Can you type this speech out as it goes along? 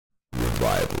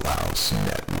Revival House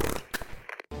Network.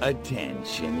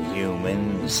 Attention,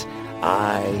 humans.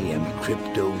 I am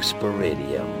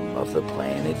Cryptosporidium of the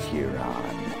planet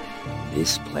Huron.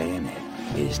 This planet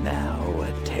is now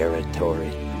a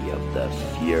territory of the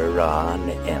Huron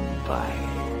Empire.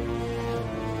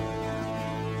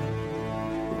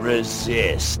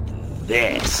 Resist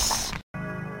this.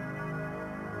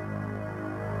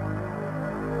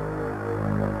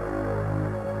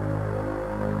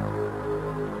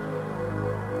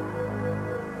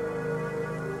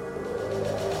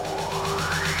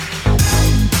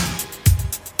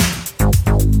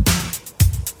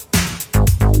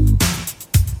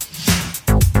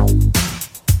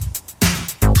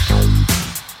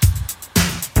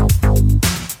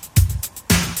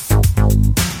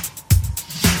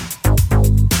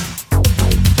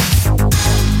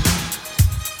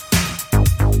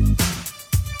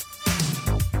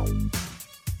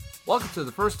 Welcome to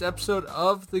the first episode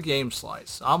of The Game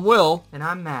Slice. I'm Will. And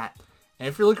I'm Matt. And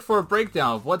if you're looking for a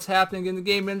breakdown of what's happening in the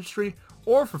game industry,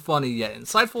 or for funny yet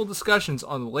insightful discussions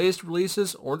on the latest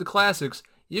releases or the classics,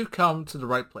 you've come to the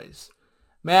right place.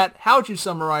 Matt, how would you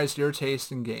summarize your taste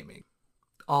in gaming?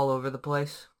 All over the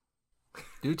place.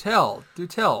 Do tell.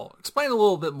 Explain a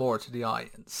little bit more to the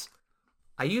audience.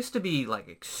 I used to be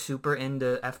super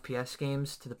into FPS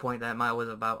games to the point that was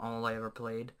about all I ever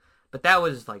played. But that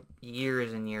was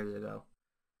years and years ago.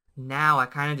 Now I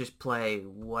kind of just play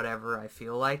whatever I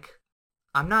feel like.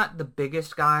 I'm not the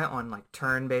biggest guy on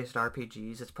turn-based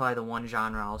RPGs. It's probably the one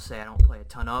genre I'll say I don't play a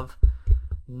ton of.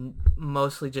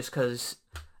 Mostly just because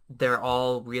they're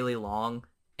all really long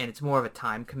and it's more of a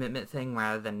time commitment thing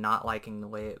rather than not liking the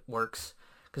way it works.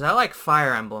 Because I like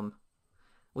Fire Emblem,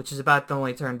 which is about the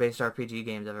only turn-based RPG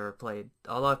games I've ever played.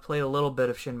 Although I've played a little bit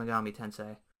of Shin Megami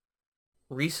Tensei.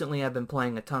 Recently, I've been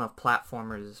playing a ton of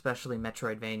platformers, especially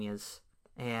Metroidvanias,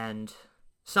 and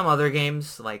some other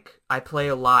games. I play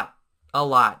a lot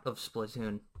of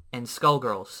Splatoon and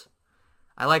Skullgirls.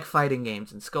 I like fighting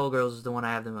games, and Skullgirls is the one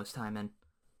I have the most time in.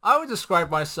 I would describe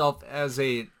myself as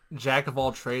a jack of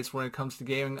all trades when it comes to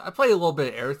gaming. I play a little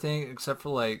bit of everything except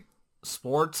for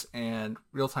sports and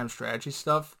real-time strategy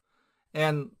stuff,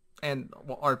 and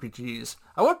RPGs.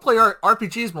 I would play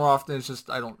RPGs more often. It's just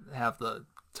I don't have the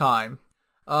time.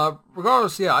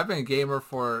 Regardless, yeah, I've been a gamer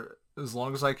for as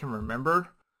long as I can remember.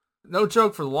 No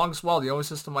joke, for the longest while, the only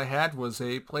system I had was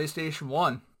a PlayStation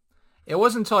 1. It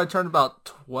wasn't until I turned about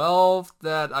 12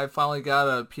 that I finally got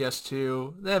a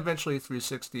PS2, then eventually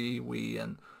 360, Wii,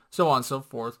 and so on and so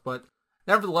forth. But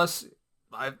nevertheless,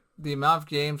 the amount of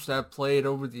games that I've played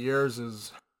over the years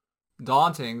is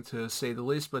daunting, to say the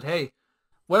least. But hey,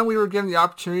 when we were given the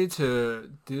opportunity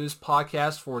to do this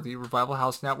podcast for the Revival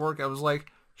House Network, I was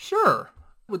like, sure.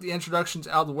 With the introductions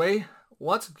out of the way,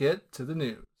 let's get to the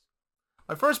news.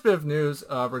 My first bit of news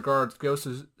regards Ghost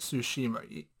of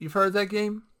Tsushima. You've heard of that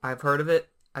game? I've heard of it.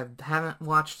 I haven't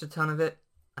watched a ton of it.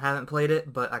 I haven't played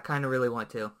it, but I kind of really want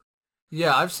to.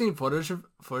 Yeah, I've seen footage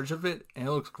of it, and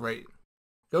it looks great.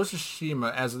 Ghost of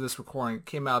Tsushima, as of this recording,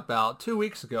 came out about 2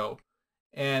 weeks ago,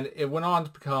 and it went on to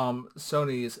become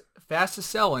Sony's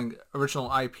fastest-selling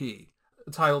original IP. A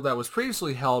title that was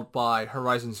previously held by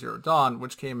Horizon Zero Dawn,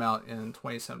 which came out in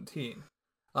 2017.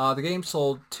 The game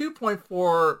sold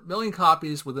 2.4 million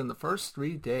copies within the first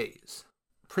 3 days.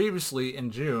 Previously,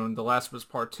 in June, The Last of Us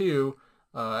Part 2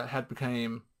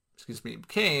 became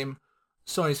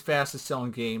Sony's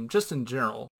fastest-selling game just in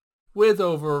general, with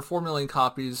over 4 million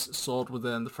copies sold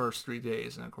within the first 3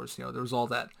 days. And of course, there was all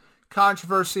that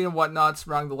controversy and whatnot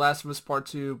surrounding The Last of Us Part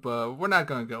 2, but we're not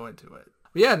going to go into it.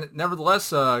 But yeah,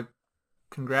 nevertheless,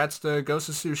 congrats to Ghost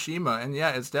of Tsushima, and yeah,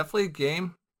 it's definitely a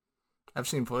game I've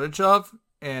seen footage of,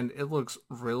 and it looks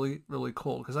really, really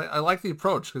cool, because I like the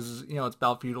approach, because, it's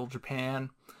about feudal Japan,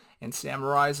 and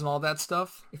samurais and all that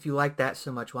stuff. If you like that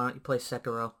so much, why don't you play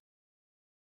Sekiro?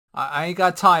 I ain't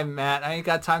got time, Matt. I ain't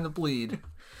got time to bleed.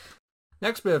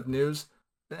 Next bit of news,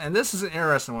 and this is an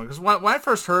interesting one, because when I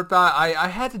first heard about it, I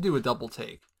had to do a double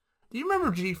take. Do you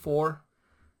remember G4?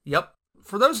 Yep.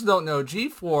 For those who don't know,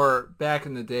 G4 back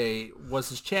in the day was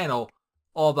his channel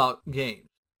all about games.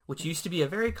 Which used to be a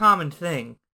very common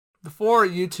thing. Before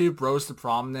YouTube rose to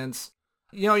prominence,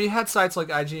 you had sites like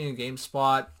IGN and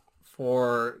GameSpot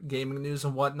for gaming news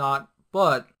and whatnot,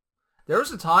 but there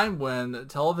was a time when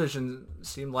television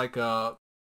seemed like a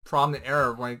prominent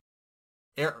area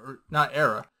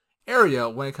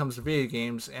when it comes to video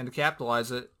games, and to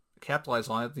capitalize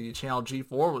on it, the channel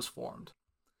G4 was formed.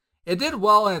 It did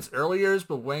well in its early years,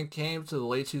 but when it came to the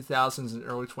late 2000s and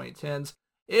early 2010s,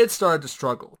 it started to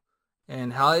struggle.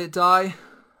 And how did it die?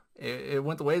 It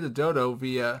went the way of the dodo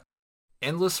via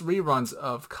endless reruns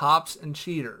of Cops and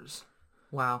Cheaters.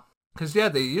 Wow. Because, yeah,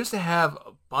 they used to have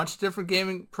a bunch of different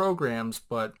gaming programs,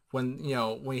 but when,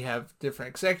 we have different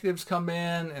executives come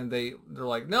in and they're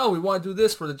like, no, we want to do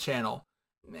this for the channel.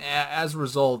 As a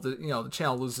result, the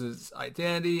channel loses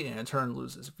identity and in turn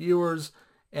loses viewers.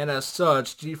 And as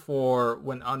such, G4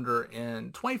 went under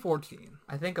in 2014.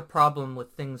 I think a problem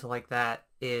with things like that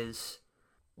is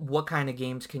what kind of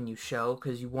games can you show?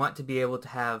 Because you want to be able to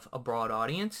have a broad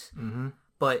audience,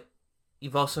 but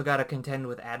you've also got to contend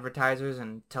with advertisers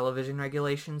and television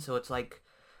regulations. So it's like,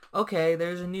 okay,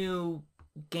 there's a new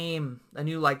game, a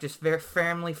new just very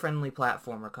family-friendly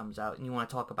platformer comes out, and you want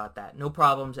to talk about that. No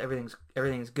problems,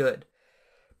 everything's good.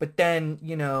 But then,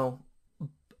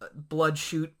 Blood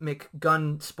Shoot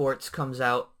McGun Sports comes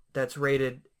out that's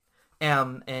rated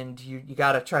M, and you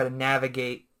got to try to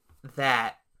navigate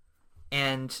that.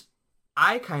 And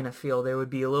I kind of feel there would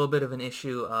be a little bit of an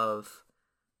issue of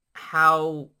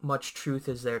how much truth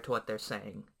is there to what they're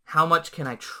saying? How much can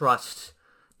I trust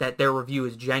that their review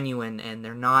is genuine and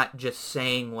they're not just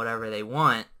saying whatever they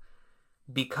want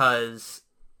because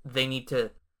they need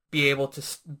to be able to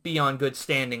be on good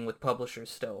standing with publishers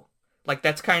still? Like,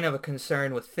 that's kind of a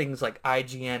concern with things like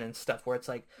IGN and stuff, where it's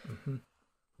like,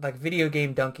 like Video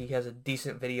Game Donkey has a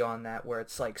decent video on that, where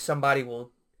it's like somebody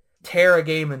will tear a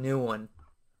game a new one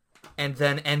and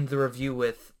then end the review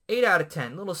with 8 out of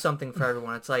 10, little something for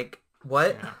everyone. It's like,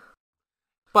 what? Yeah.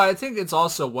 But I think it's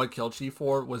also what killed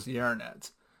G4 was the internet.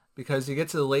 Because you get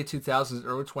to the late 2000s,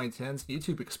 early 2010s,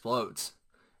 YouTube explodes.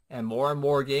 And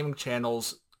more gaming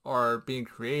channels are being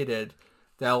created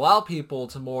that allow people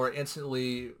to more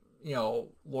instantly,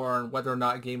 learn whether or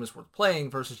not a game is worth playing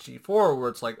versus G4, where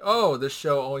it's like, oh, this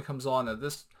show only comes on at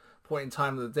this point in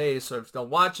time of the day, so if you don't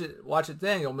watch it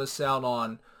then, you'll miss out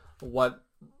on what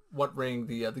rating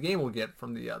the game will get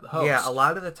from the host. Yeah, a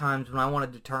lot of the times when I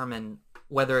want to determine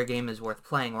whether a game is worth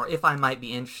playing or if I might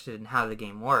be interested in how the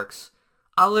game works,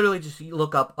 I'll literally just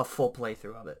look up a full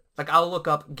playthrough of it. Like, I'll look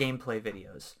up gameplay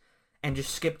videos and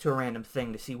just skip to a random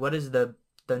thing to see what is the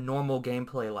normal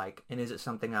gameplay like, and is it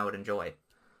something I would enjoy?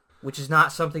 Which is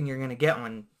not something you're going to get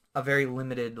on a very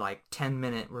limited,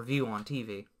 10-minute review on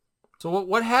TV. So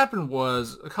what happened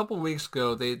was, a couple of weeks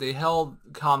ago, they held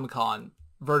Comic-Con,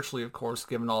 virtually, of course,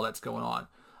 given all that's going on.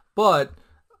 But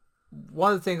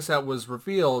one of the things that was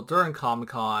revealed during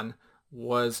Comic-Con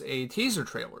was a teaser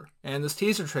trailer. And this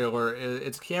teaser trailer,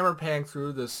 it's camera panning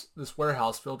through this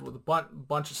warehouse filled with a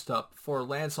bunch of stuff before it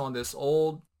lands on this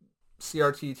old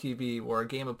CRT TV where a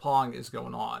game of Pong is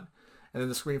going on. And then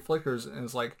the screen flickers and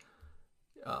it's like,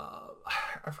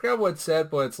 I forgot what it said,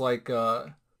 but it's like,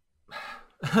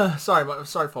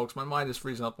 sorry folks, my mind is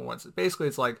freezing up on what's it. Basically,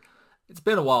 it's like, it's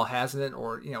been a while, hasn't it?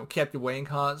 Or, kept you waiting,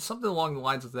 something along the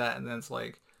lines of that. And then it's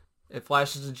like, it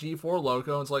flashes the G4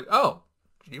 logo and it's like, oh,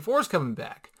 G4 is coming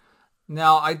back.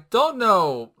 Now, I don't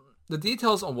know the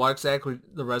details on what exactly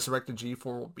the resurrected G4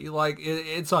 will be like.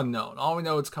 It's unknown. All we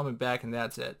know it's coming back and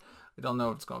that's it. We don't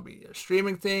know if it's going to be a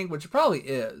streaming thing, which it probably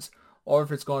is, or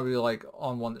if it's going to be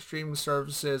on one of the streaming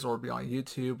services or be on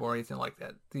YouTube or anything like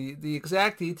that. The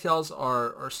exact details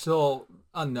are still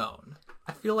unknown.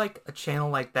 I feel like a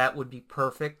channel like that would be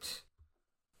perfect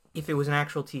if it was an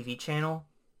actual TV channel,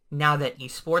 now that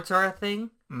esports are a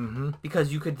thing.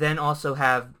 Because you could then also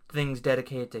have things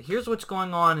dedicated to here's what's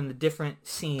going on in the different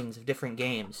scenes of different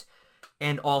games,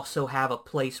 and also have a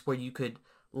place where you could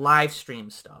live stream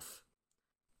stuff.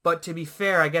 But to be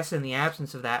fair, I guess in the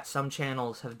absence of that, some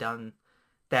channels have done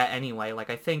that anyway.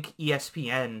 I think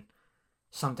ESPN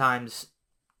sometimes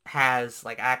has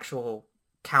actual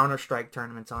Counter-Strike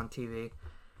tournaments on TV.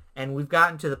 And we've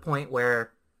gotten to the point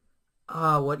where,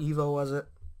 what EVO was it?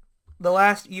 The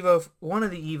last EVO, one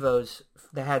of the EVOs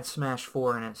that had Smash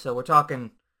 4 in it, so we're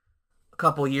talking a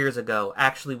couple years ago,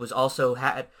 actually was also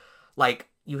had,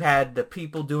 you had the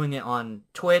people doing it on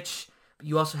Twitch, but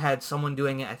you also had someone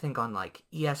doing it, I think, on,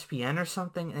 ESPN or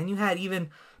something, and you had even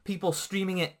people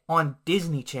streaming it on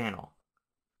Disney Channel.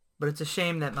 But it's a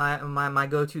shame that my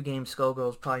go-to game,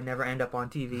 Skullgirls, probably never end up on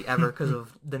TV ever because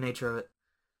of the nature of it.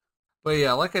 But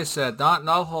yeah, like I said, not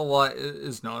a whole lot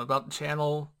is known about the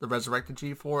channel, the Resurrected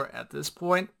G4, at this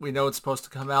point. We know it's supposed to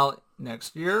come out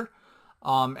next year.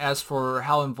 As for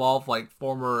how involved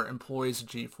former employees of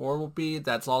G4 will be,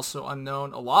 that's also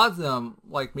unknown. A lot of them,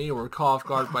 like me, were caught off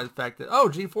guard by the fact that, oh,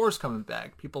 G4 is coming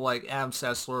back. People like Adam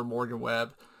Sessler, Morgan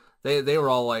Webb, they were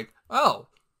all like, oh,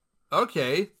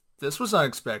 okay, this was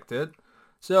unexpected.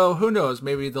 So who knows,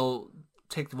 maybe they'll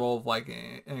take the role of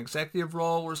an executive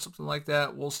role or something like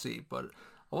that. We'll see. But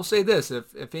I will say this,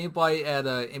 if anybody at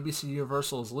NBC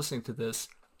Universal is listening to this,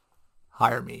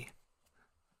 hire me.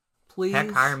 Please.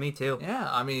 Heck, hire me too. Yeah,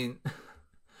 I mean,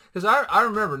 because I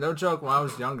remember, no joke, when I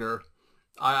was younger,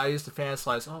 I used to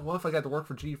fantasize, oh, what if I got to work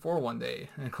for G4 one day?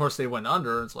 And of course they went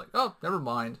under. It's like, oh, never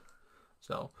mind.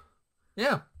 So,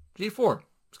 yeah, G4,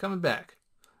 it's coming back.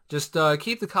 Just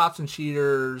keep the cops and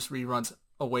cheaters reruns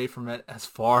away from it as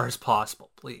far as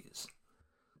possible, please.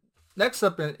 Next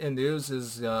up in news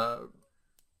is a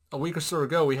week or so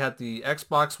ago, we had the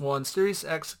Xbox One Series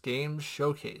X Games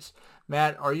Showcase.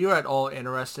 Matt, are you at all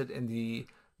interested in the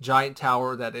giant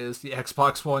tower that is the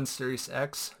Xbox One Series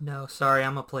X? No, sorry,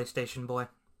 I'm a PlayStation boy.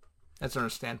 That's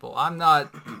understandable. I'm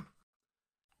not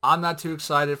too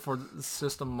excited for the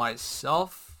system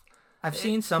myself. I've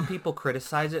seen some people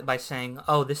criticize it by saying,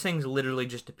 oh, this thing's literally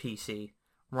just a PC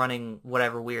running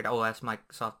whatever weird OS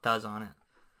Microsoft does on it.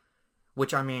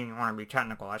 Which, I mean, you want to be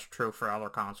technical, that's true for other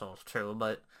consoles too,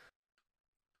 but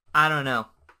I don't know.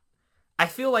 I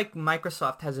feel like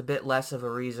Microsoft has a bit less of a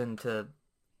reason to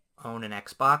own an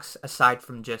Xbox, aside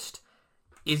from just,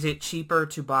 is it cheaper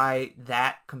to buy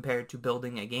that compared to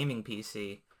building a gaming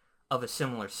PC of a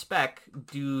similar spec,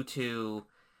 due to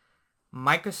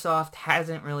Microsoft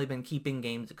hasn't really been keeping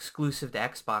games exclusive to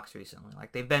Xbox recently.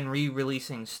 Like, they've been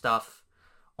re-releasing stuff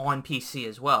on PC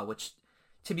as well, which,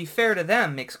 to be fair to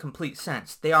them, makes complete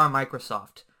sense. They are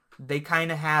Microsoft. They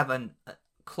kind of have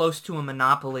close to a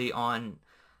monopoly on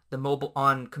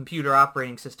on computer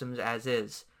operating systems as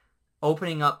is.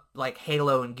 Opening up like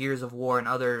Halo and Gears of War and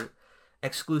other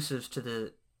exclusives to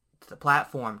the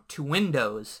platform to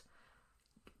Windows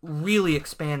really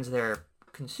expands their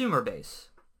consumer base.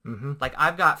 Mm-hmm. Like,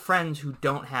 I've got friends who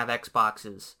don't have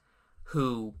Xboxes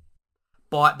who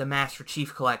bought the Master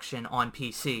Chief Collection on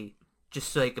PC just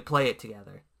so they could play it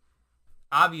together.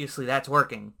 Obviously, that's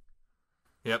working.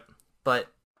 Yep. But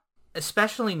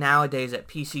especially nowadays that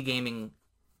PC gaming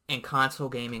and console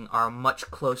gaming are much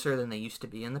closer than they used to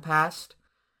be in the past,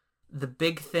 the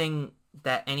big thing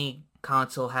that any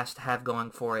console has to have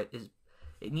going for it is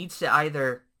it needs to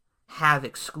either have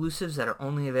exclusives that are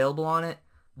only available on it,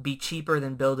 be cheaper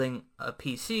than building a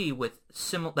PC with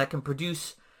that can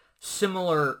produce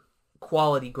similar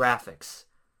quality graphics,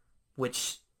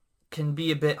 which can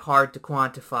be a bit hard to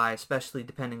quantify, especially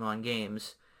depending on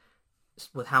games,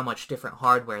 with how much different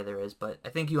hardware there is. But I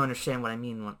think you understand what I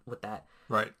mean with that.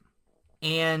 Right.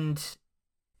 And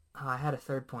I had a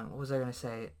third point. What was I going to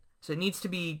say? So it needs to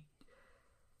be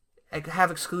have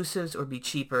exclusives or be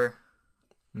cheaper.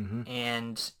 Mm-hmm.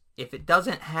 And if it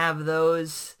doesn't have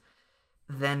those,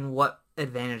 then what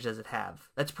advantage does it have?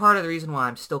 That's part of the reason why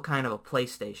I'm still kind of a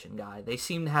PlayStation guy. They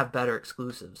seem to have better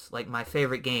exclusives, like my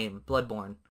favorite game,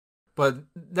 Bloodborne. But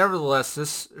nevertheless,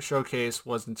 this showcase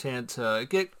was intended to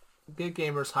get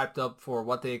gamers hyped up for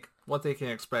what they can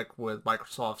expect with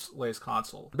Microsoft's latest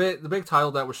console. The big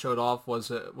title that was showed off was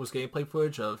gameplay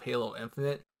footage of Halo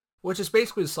Infinite, which is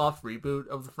basically a soft reboot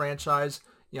of the franchise.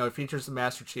 You know, it features the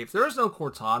Master Chief. There is no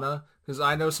Cortana, because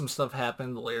I know some stuff happened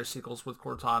in the later sequels with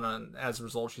Cortana, and as a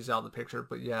result, she's out of the picture.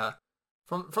 But yeah,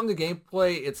 from the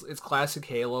gameplay, it's classic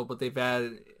Halo, but they've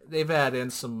added in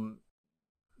some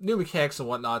new mechanics and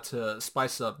whatnot to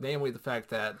spice it up. Namely, the fact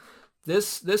that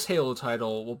this Halo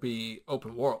title will be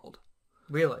open world.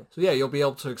 Really? So yeah, you'll be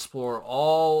able to explore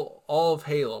all of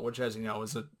Halo, which, as you know,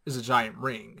 is a giant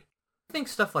ring. I think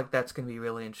stuff like that's going to be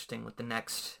really interesting with the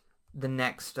next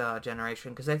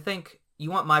generation, because I think,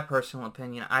 you want my personal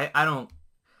opinion,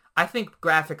 I think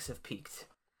graphics have peaked.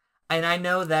 And I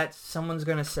know that someone's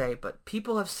going to say, but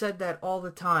people have said that all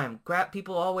the time.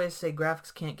 People always say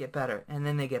graphics can't get better, and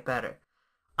then they get better.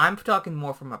 I'm talking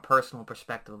more from a personal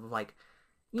perspective of like,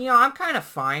 you know, I'm kind of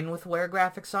fine with where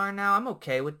graphics are now. I'm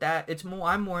okay with that.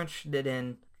 I'm more interested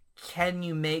in, can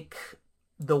you make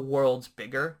the worlds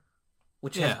bigger?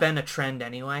 Which has been a trend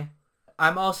anyway.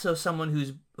 I'm also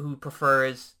someone who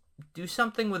prefers do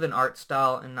something with an art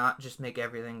style and not just make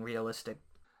everything realistic.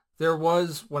 There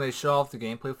was, when they showed off the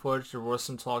gameplay footage, there was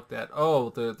some talk that,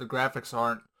 the graphics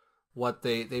aren't what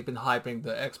they've been hyping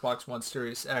the Xbox One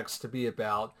Series X to be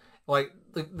about. Like,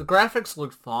 the graphics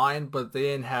looked fine, but they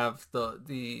didn't have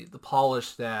the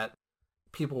polish that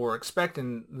people were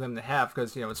expecting them to have,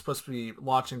 because, you know, it's supposed to be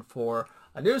launching for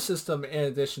a new system in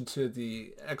addition to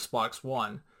the Xbox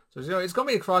One. So, you know, it's going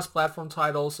to be a cross-platform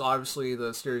title, so obviously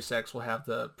the Series X will have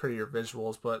the prettier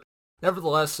visuals, but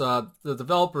nevertheless, the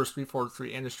developers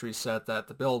 343 Industries said that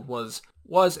the build was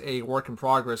a work in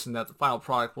progress and that the final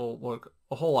product will look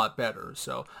a whole lot better.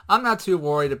 So I'm not too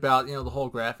worried about, you know, the whole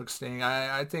graphics thing.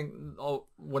 I think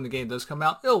when the game does come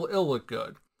out, it'll look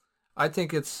good. I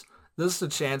think this is a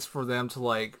chance for them to,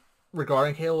 like,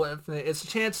 regarding Halo Infinite, it's a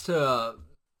chance to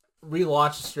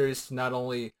relaunch the series to not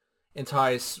only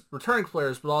entice returning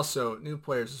players, but also new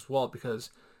players as well,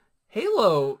 because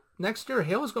next year,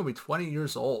 Halo's going to be 20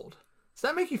 years old. Does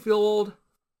that make you feel old?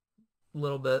 a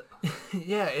little bit.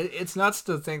 Yeah, it's nuts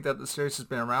to think that the series has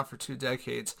been around for 2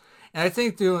 decades. And I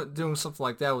think doing something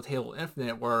like that with Halo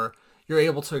Infinite, where you're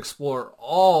able to explore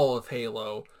all of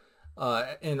Halo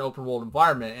in an open world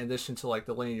environment, in addition to like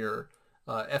the linear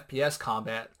FPS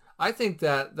combat, I think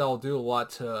that they'll do a lot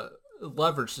to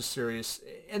leverage the series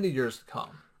in the years to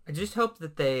come. I just hope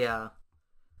that they are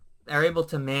able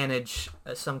to manage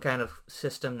some kind of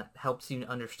system that helps you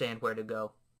understand where to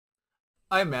go.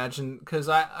 I imagine, because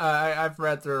I've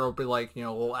read there'll be like,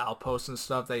 little outposts and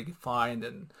stuff that you can find,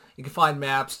 and you can find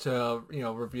maps to,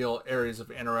 reveal areas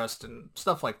of interest and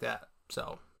stuff like that.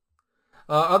 So,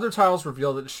 other titles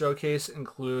revealed at the showcase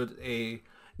include a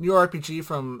new RPG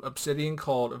from Obsidian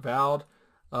called Avowed,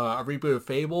 a reboot of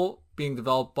Fable being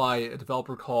developed by a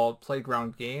developer called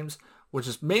Playground Games, which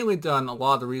has mainly done a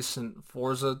lot of the recent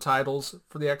Forza titles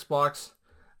for the Xbox.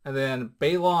 And then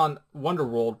Balon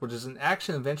Wonderworld, which is an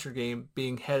action-adventure game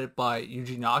being headed by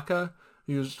Yuji Naka,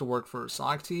 who used to work for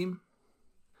Sonic Team.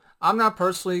 I'm not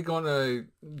personally going to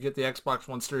get the Xbox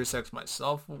One Series X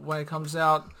myself when it comes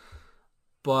out,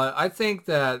 but I think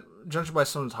that, judging by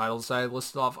some of the titles that I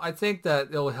listed off, I think that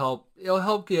it'll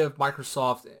help give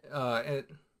Microsoft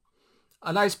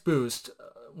a nice boost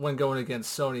when going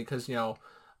against Sony, because,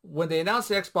 when they announced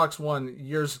the Xbox One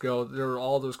years ago, there were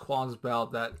all those qualms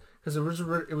about that, because it was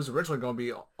originally going to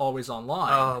be always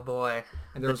online. Oh boy,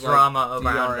 and there was drama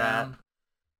like around DRM. that.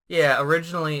 Yeah,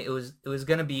 originally it was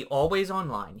going to be always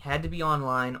online. You had to be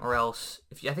online, or else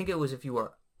if you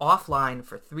were offline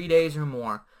for 3 days or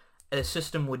more, the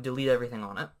system would delete everything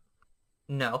on it.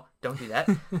 No, don't do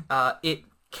that. It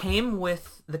came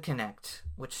with the Kinect,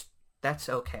 which that's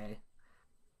okay.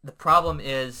 The problem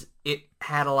is it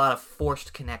had a lot of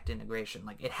forced Kinect integration.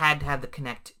 Like, it had to have the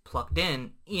Kinect plugged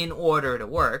in order to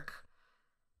work,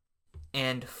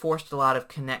 and forced a lot of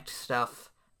Kinect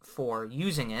stuff for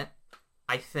using it.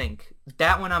 I think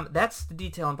that's the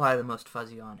detail I'm probably the most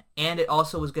fuzzy on. And it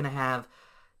also was going to have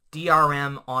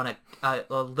DRM on a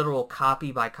literal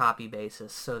copy by copy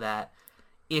basis, so that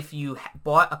if you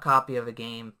bought a copy of a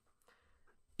game,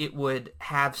 it would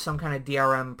have some kind of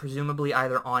DRM, presumably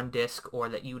either on disc, or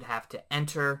that you would have to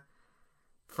enter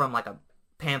from like a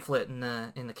pamphlet in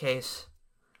the case.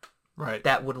 Right.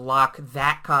 That would lock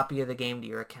that copy of the game to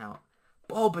your account.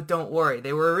 Oh, but don't worry.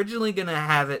 They were originally going to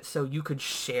have it so you could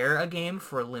share a game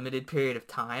for a limited period of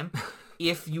time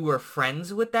if you were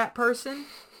friends with that person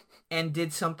and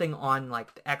did something on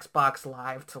like the Xbox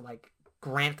Live to like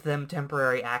grant them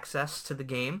temporary access to the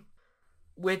game.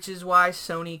 Which is why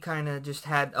Sony kind of just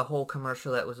had a whole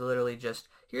commercial that was literally just,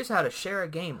 here's how to share a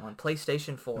game on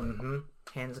PlayStation 4. Mm-hmm.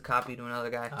 Hands a copy to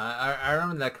another guy. I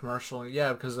remember that commercial,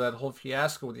 yeah, because of that whole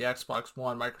fiasco with the Xbox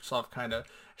One. Microsoft kind of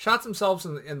shot themselves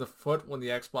in the foot when the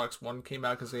Xbox One came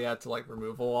out, because they had to like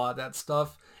remove a lot of that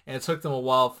stuff. And it took them a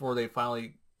while before they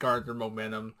finally garnered their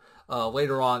momentum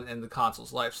later on in the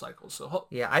console's life cycle. So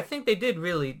yeah, I think they did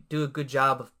really do a good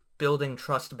job of building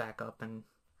trust back up and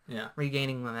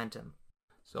regaining momentum.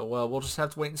 So, we'll just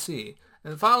have to wait and see.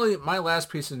 And finally, my last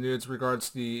piece of news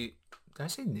regards the... Did I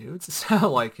say nudes? It sounded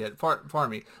like it. Pardon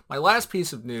me. My last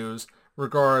piece of news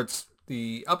regards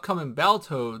the upcoming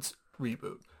Battletoads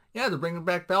reboot. Yeah, they're bringing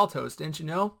back Battletoads, didn't you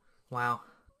know? Wow.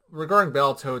 Regarding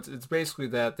Battletoads, it's basically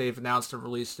that they've announced a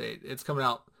release date. It's coming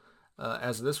out,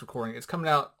 as of this recording, it's coming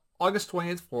out August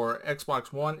 20th for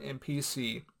Xbox One and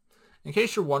PC. In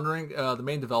case you're wondering, the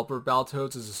main developer of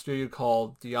Battletoads is a studio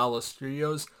called Diala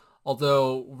Studios,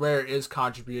 although Rare is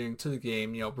contributing to the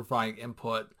game, providing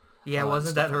input. Yeah,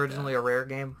 wasn't that originally a Rare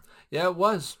game? Yeah, it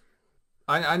was.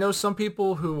 I know some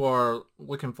people who are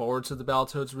looking forward to the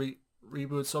Battletoads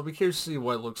reboot, so I'll be curious to see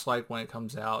what it looks like when it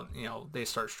comes out. They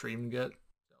start streaming it.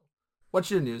 What's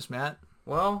your news, Matt?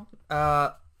 Well,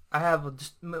 I have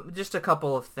just a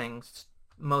couple of things,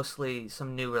 mostly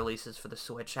some new releases for the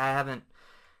Switch. I haven't,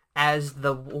 as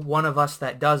the one of us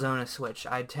that does own a Switch,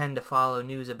 I tend to follow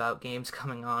news about games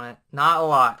coming on it. Not a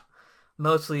lot.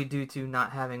 Mostly due to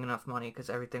not having enough money, because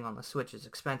everything on the Switch is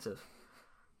expensive.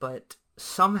 But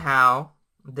somehow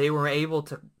they were able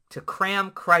to cram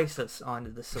Crysis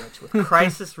onto the Switch with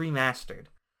Crysis Remastered.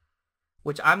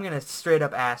 Which I'm going to straight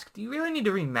up ask, do you really need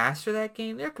to remaster that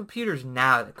game? There are computers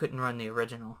now that couldn't run the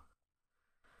original.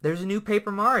 There's a new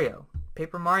Paper Mario.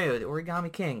 Paper Mario, the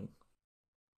Origami King.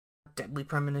 Deadly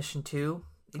Premonition 2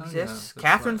 exists.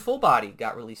 Catherine Full Body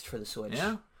got released for the Switch.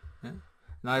 Yeah.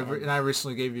 And I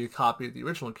recently gave you a copy of the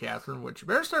original Catherine, which you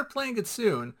better start playing it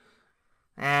soon.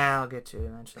 I'll get to it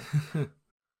eventually.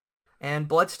 And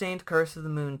Bloodstained Curse of the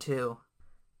Moon 2.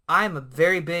 I'm a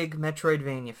very big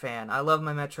Metroidvania fan. I love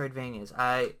my Metroidvanias.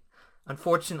 I,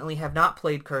 unfortunately, have not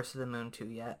played Curse of the Moon 2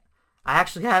 yet. I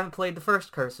actually haven't played the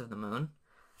first Curse of the Moon.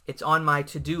 It's on my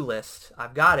to-do list.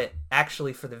 I've got it,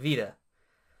 actually, for the Vita.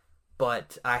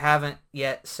 But I haven't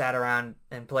yet sat around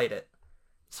and played it.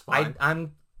 It's fine. I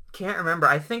can't remember.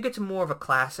 I think it's more of a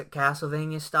classic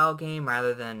Castlevania-style game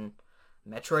rather than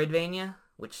Metroidvania,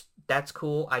 which, that's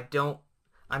cool.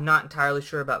 I'm not entirely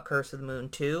sure about Curse of the Moon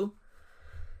 2.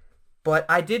 But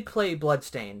I did play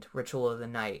Bloodstained, Ritual of the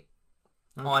Night,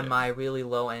 on my really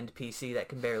low-end PC that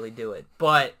can barely do it.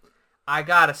 But I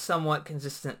got a somewhat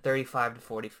consistent 35 to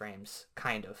 40 frames,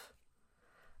 kind of.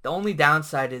 The only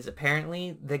downside is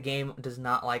apparently the game does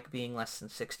not like being less than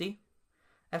 60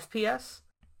 FPS.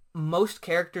 Most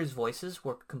characters' voices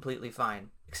work completely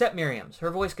fine, except Miriam's. Her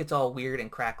voice gets all weird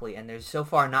and crackly, and there's so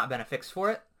far not been a fix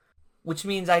for it, which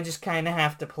means I just kind of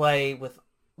have to play with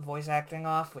voice acting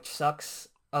off, which sucks.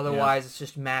 Otherwise, It's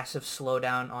just massive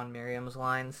slowdown on Miriam's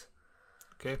lines.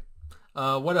 Okay.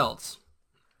 What else?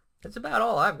 That's about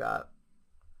all I've got.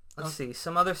 Let's see.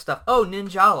 Some other stuff. Oh,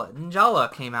 Ninjala.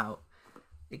 Ninjala came out.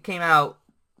 It came out,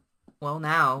 well,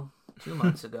 now, 2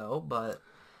 months ago, but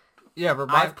yeah,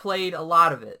 I've played a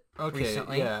lot of it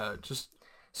recently. Yeah,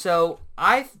 So,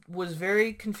 I was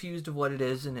very confused of what it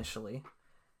is initially,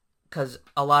 because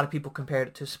a lot of people compared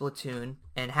it to Splatoon,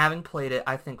 and having played it,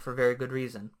 I think for very good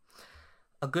reason.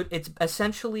 It's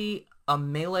essentially a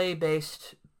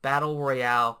melee-based battle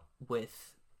royale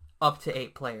with up to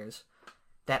 8 players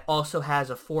that also has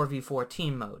a 4v4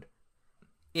 team mode.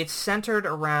 It's centered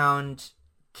around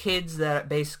kids that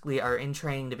basically are in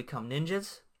training to become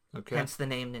ninjas, hence the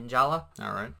name Ninjala.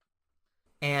 All right.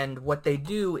 And what they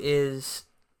do is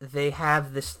they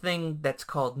have this thing that's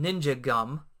called ninja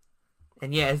gum,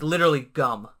 and yeah, it's literally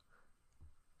gum.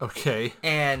 Okay.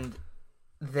 And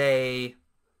they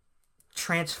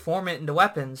transform it into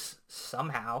weapons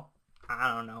somehow.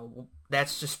 I don't know.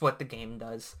 That's just what the game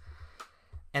does.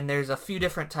 And there's a few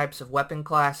different types of weapon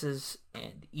classes,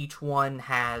 and each one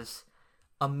has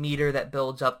a meter that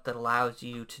builds up that allows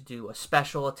you to do a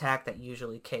special attack that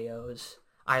usually KOs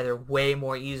either way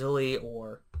more easily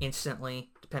or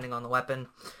instantly, depending on the weapon.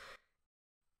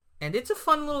 And it's a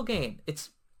fun little game.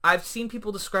 I've seen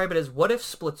people describe it as, what if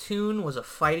Splatoon was a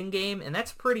fighting game? And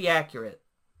that's pretty accurate.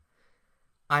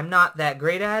 I'm not that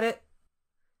great at it.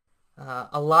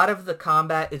 A lot of the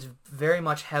combat is very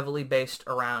much heavily based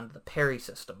around the parry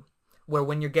system, where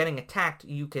when you're getting attacked,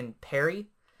 you can parry.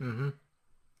 Mm-hmm.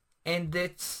 And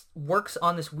it works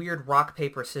on this weird rock,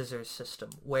 paper, scissors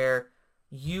system, where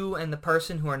you and the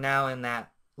person who are now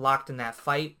locked in that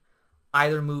fight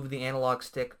either move the analog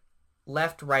stick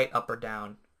left, right, up, or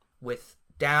down, with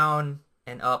down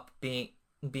and up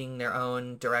being their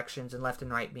own directions, and left and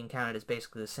right being counted as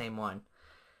basically the same one.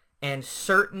 And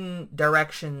certain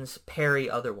directions parry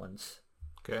other ones.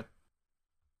 Okay.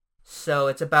 So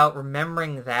it's about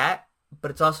remembering that,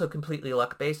 but it's also completely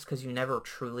luck-based because you never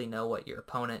truly know what your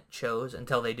opponent chose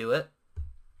until they do it.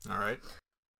 All right.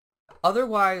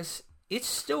 Otherwise, it's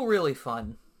still really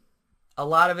fun. A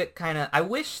lot of it I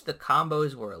wish the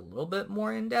combos were a little bit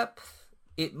more in-depth.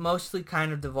 It mostly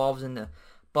kind of devolves into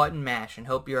button mash and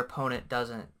hope your opponent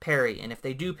doesn't parry. And if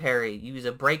they do parry, use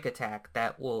a break attack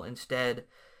that will instead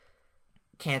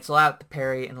cancel out the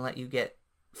parry and let you get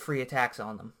free attacks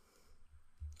on them.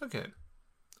 Okay.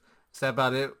 Is that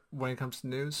about it when it comes to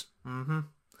news? Mm-hmm.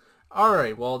 All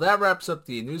right. Well, that wraps up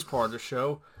the news part of the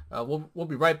show. We'll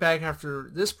be right back after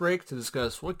this break to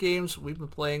discuss what games we've been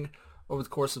playing over the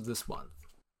course of this month.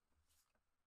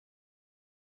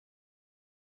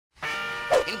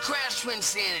 In Crash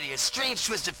Twinsanity, a strange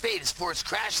twist of fate has forced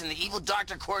Crash and the evil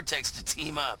Dr. Cortex to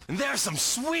team up. And there's some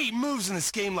sweet moves in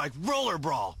this game like Roller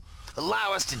Brawl.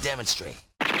 Allow us to demonstrate.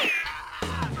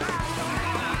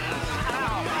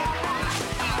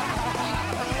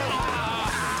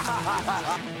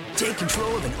 Take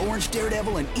control of an orange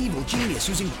daredevil and evil genius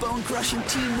using bone-crushing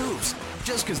team moves.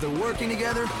 Just because they're working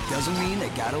together doesn't mean they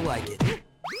gotta like it.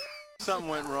 Something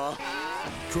went wrong.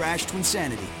 Crash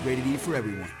Twinsanity, rated E for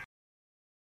everyone.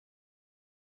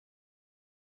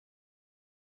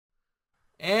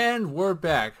 And we're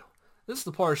back. This is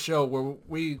the part of the show where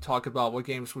we talk about what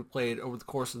games we played over the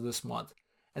course of this month.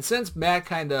 And since Matt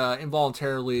kind of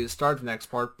involuntarily started the next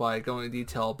part by going into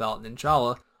detail about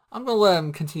Ninjala, I'm going to let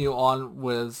him continue on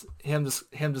with him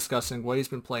discussing what he's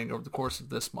been playing over the course of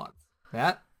this month.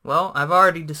 Matt? Well, I've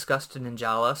already discussed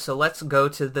Ninjala, so let's go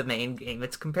to the main game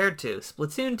it's compared to,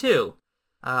 Splatoon 2.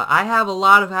 I have a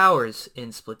lot of hours in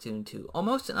Splatoon 2,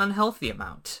 almost an unhealthy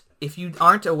amount. If you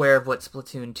aren't aware of what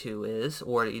Splatoon 2 is,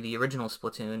 or the original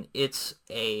Splatoon, it's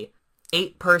a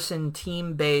 8-person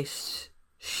team-based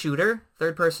shooter,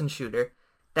 third-person shooter,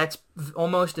 that's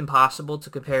almost impossible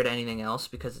to compare to anything else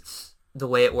because the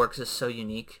way it works is so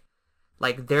unique.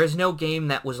 Like, there's no game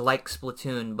that was like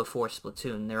Splatoon before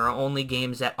Splatoon. There are only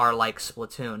games that are like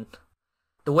Splatoon.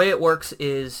 The way it works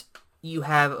is you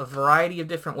have a variety of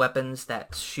different weapons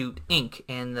that shoot ink,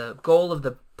 and the goal of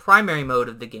the primary mode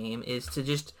of the game is to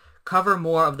just cover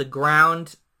more of the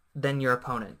ground than your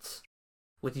opponents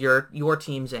with your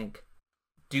team's ink.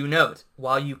 Do note,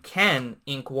 while you can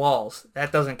ink walls,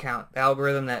 that doesn't count. The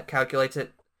algorithm that calculates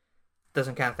it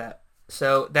doesn't count that.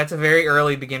 So that's a very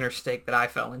early beginner mistake that I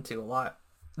fell into a lot.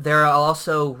 There are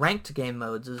also ranked game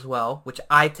modes as well, which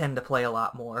I tend to play a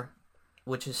lot more,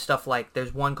 which is stuff like,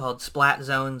 there's one called Splat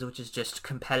Zones, which is just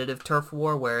competitive turf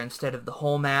war, where instead of the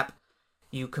whole map,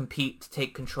 you compete to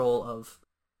take control of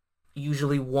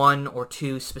usually one or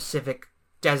two specific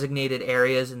designated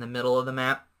areas in the middle of the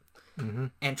map,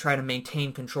 and try to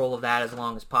maintain control of that as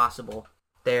long as possible.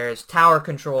 There's Tower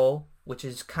Control, which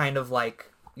is kind of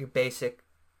like your basic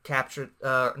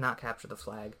not capture the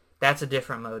flag. That's a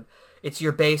different mode. It's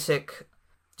your basic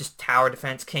just tower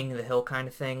defense, king of the hill kind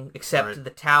of thing, except the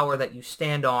tower that you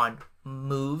stand on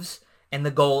moves, and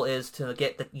the goal is to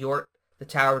get the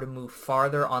tower to move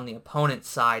farther on the opponent's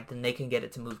side than they can get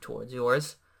it to move towards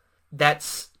yours.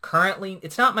 That's currently,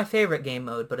 it's not my favorite game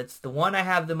mode, but it's the one I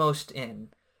have the most in.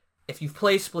 If you've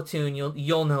played Splatoon,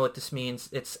 you'll know what this means.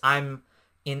 I'm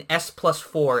in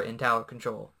S+4 in tower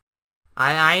control.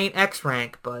 I ain't X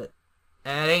rank, but it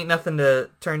ain't nothing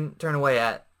to turn away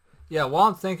at. Yeah, while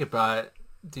I'm thinking about it,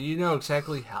 do you know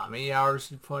exactly how many hours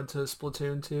you put into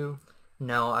Splatoon 2?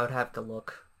 No, I would have to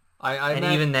look. And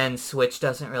even then, Switch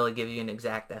doesn't really give you an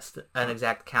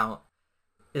exact count.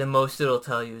 The most it'll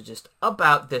tell you is just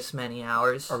about this many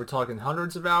hours. Are we talking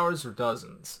hundreds of hours or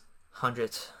dozens?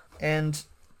 Hundreds. And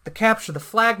the capture the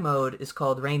flag mode is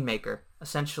called Rainmaker.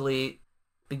 Essentially,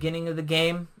 beginning of the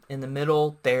game, in the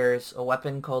middle, there's a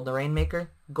weapon called the Rainmaker.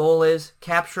 Goal is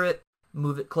capture it,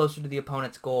 move it closer to the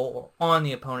opponent's goal or on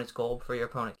the opponent's goal before your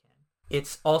opponent can.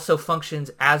 It also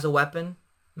functions as a weapon,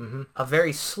 a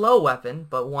very slow weapon,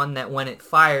 but one that when it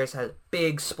fires has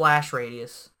big splash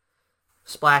radius,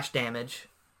 splash damage.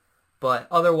 But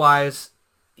otherwise,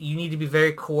 you need to be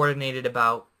very coordinated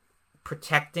about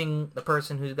protecting the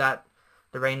person who's got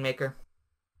the Rainmaker.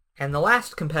 And the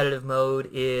last competitive mode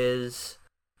is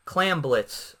Clam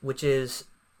Blitz, which is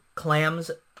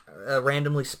clams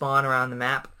randomly spawn around the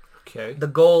map. Okay. The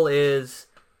goal is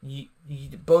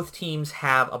both teams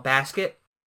have a basket.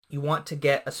 You want to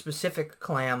get a specific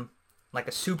clam, like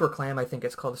a super clam, I think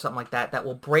it's called, or something like that, that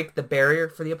will break the barrier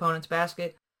for the opponent's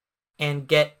basket and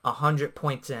get 100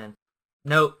 points in.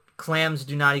 Note, clams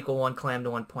do not equal one clam to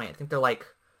 1 point. I think they're like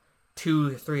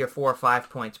 2, 3, or 4, or 5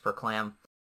 points per clam.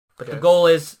 But the goal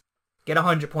is get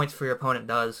 100 points for your opponent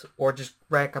does, or just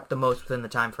rack up the most within the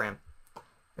time frame.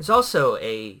 There's also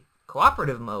a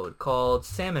cooperative mode called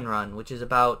Salmon Run, which is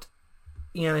about,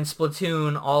 in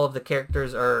Splatoon, all of the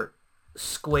characters are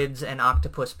squids and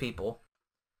octopus people.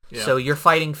 Yeah. So you're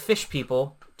fighting fish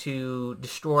people to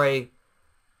destroy,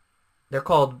 they're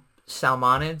called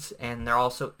salmonids, and they're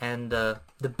also, and the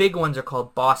big ones are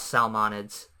called boss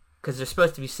salmonids, because they're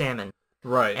supposed to be salmon.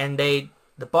 Right. And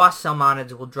the boss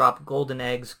salmonids will drop golden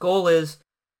eggs. Goal is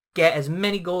get as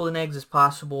many golden eggs as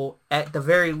possible, at the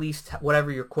very least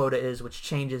whatever your quota is, which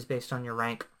changes based on your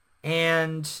rank.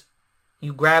 And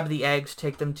you grab the eggs,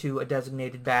 take them to a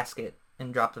designated basket,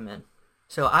 and drop them in.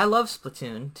 So I love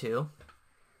Splatoon 2.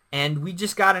 And we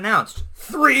just got announced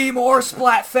 3 more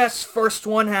Splatfests, first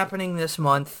one happening this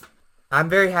month. I'm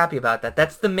very happy about that.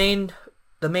 That's the main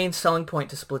selling point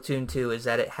to Splatoon 2, is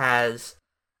that it has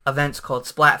events called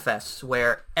Splatfests,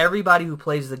 where everybody who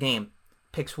plays the game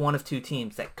picks one of 2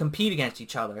 teams that compete against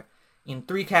each other in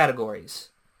 3 categories.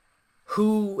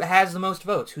 Who has the most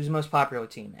votes? Who's the most popular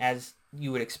team, as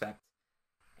you would expect.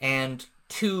 And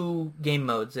 2 game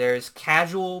modes. There's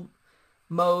casual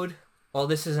mode. Well,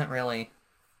 this isn't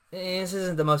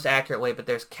the most accurate way, but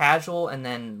there's casual and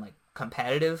then like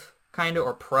competitive kind of,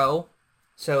 or pro.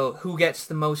 So who gets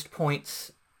the most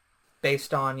points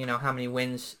based on, how many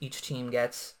wins each team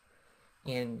gets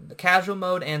in the casual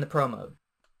mode and the pro mode.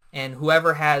 And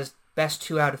whoever has best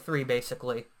 2 out of 3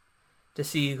 basically to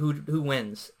see who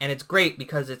wins. And it's great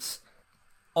because it's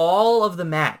all of the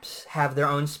maps have their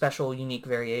own special unique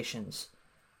variations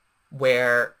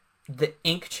where the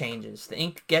ink changes. The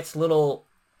ink gets little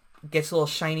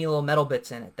shiny little metal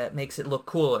bits in it that makes it look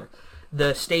cooler.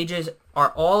 The stages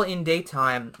are all in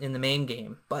daytime in the main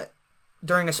game, but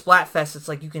during a Splatfest, it's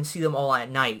like you can see them all at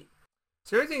night.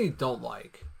 Is there anything you don't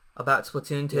like about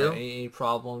Splatoon 2? Yeah, any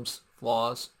problems,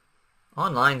 flaws?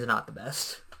 Online's not the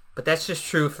best, but that's just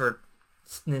true for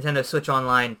Nintendo Switch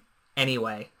Online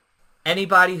anyway.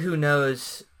 Anybody who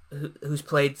knows who's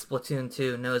played Splatoon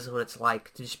 2 knows what it's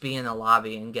like to just be in a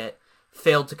lobby and get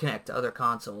failed to connect to other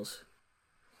consoles.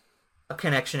 A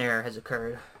connection error has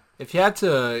occurred. If you had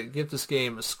to give this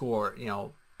game a score,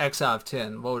 X out of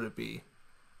 10, what would it be?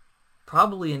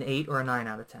 Probably an 8 or a 9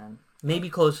 out of 10. Maybe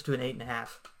closer to an 8.5.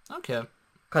 Okay.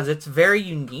 Because it's very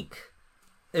unique.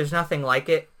 There's nothing like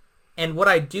it. And what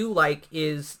I do like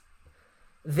is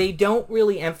they don't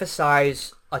really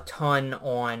emphasize a ton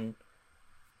on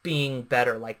being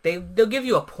better. Like they'll give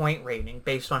you a point rating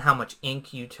based on how much ink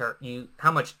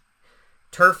how much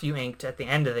turf you inked at the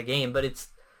end of the game, but it's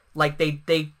like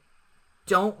they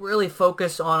don't really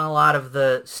focus on a lot of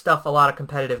the stuff a lot of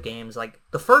competitive games. Like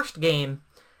the first game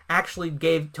actually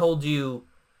told you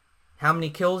how many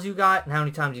kills you got and how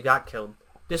many times you got killed.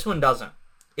 This one doesn't.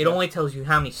 It only tells you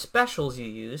how many specials you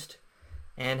used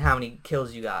and how many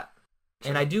kills you got.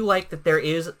 And I do like that there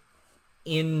is,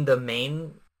 in the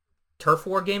main Turf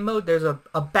War game mode, there's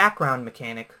a background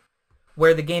mechanic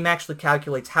where the game actually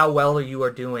calculates how well you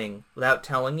are doing without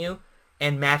telling you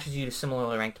and matches you to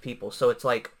similarly ranked people. So it's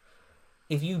like,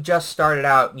 if you just started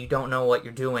out and you don't know what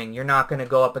you're doing, you're not going to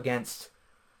go up against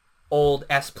old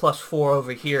S+4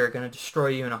 over here, going to destroy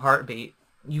you in a heartbeat.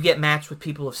 You get matched with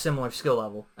people of similar skill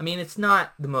level. I mean, it's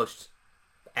not the most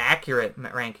accurate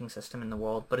ranking system in the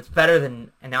world, but it's better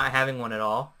than not having one at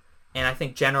all. And I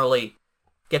think generally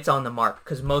gets on the mark,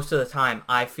 because most of the time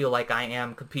I feel like I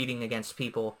am competing against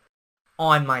people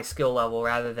on my skill level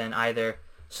rather than either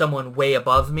someone way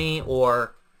above me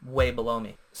or way below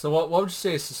me. So what would you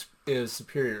say is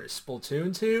superior,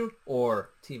 Splatoon 2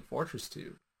 or Team Fortress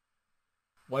 2?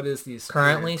 What is the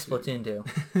Currently, superior Splatoon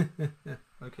 2.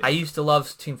 Okay. I used to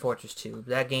love Team Fortress 2.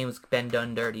 That game's been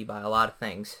done dirty by a lot of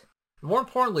things. More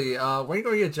importantly, when are you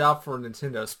going to get a job for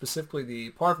Nintendo, specifically the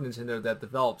part of Nintendo that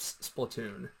develops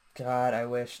Splatoon? God, I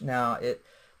wish. No,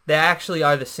 they actually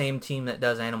are the same team that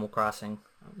does Animal Crossing.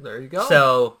 There you go.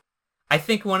 So, I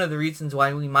think one of the reasons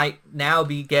why we might now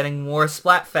be getting more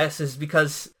Splatfest is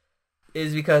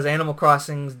because Animal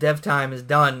Crossing's dev time is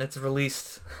done. It's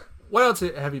released. What else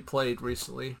have you played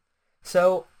recently?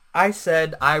 So, I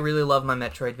said I really love my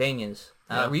Metroidvanias.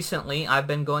 Yeah. Recently, I've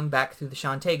been going back through the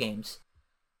Shantae games.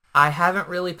 I haven't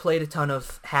really played a ton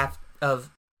of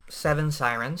Seven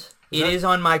Sirens. It is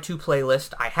on my to play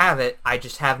list. I have it. I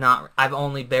just have not. I've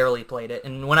only barely played it.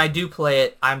 And when I do play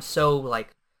it, I'm so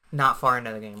not far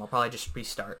into the game. I'll probably just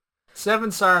restart.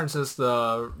 Seven Sirens is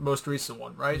the most recent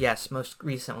one, right? Yes, most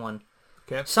recent one.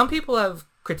 Okay. Some people have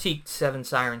critiqued Seven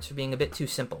Sirens for being a bit too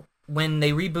simple. When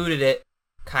they rebooted it,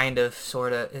 kind of,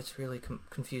 sort of, it's really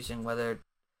confusing whether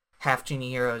Half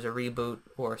Genie Hero is a reboot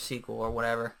or a sequel or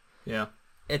whatever. Yeah.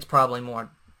 It's probably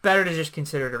better to just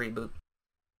consider it a reboot.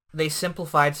 They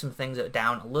simplified some things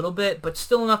down a little bit, but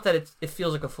still enough that it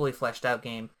feels like a fully fleshed out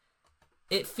game.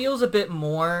 It feels a bit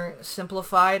more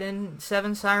simplified in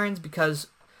Seven Sirens because,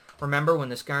 remember when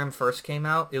this game first came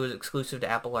out, it was exclusive to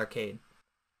Apple Arcade.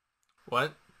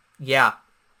 What? Yeah.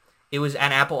 It was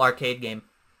an Apple Arcade game.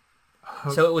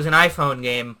 So it was an iPhone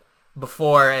game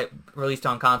before it released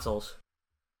on consoles.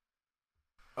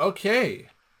 Okay.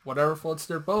 Whatever floats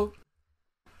their boat.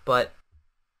 But,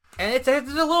 and it's a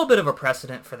little bit of a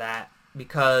precedent for that,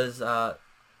 because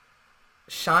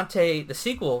Shantae, the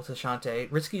sequel to Shantae,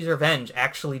 Risky's Revenge,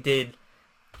 actually did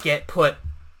get put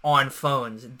on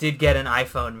phones. It did get an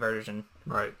iPhone version.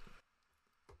 Right.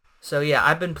 So yeah,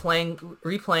 I've been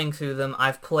replaying through them.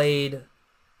 I've played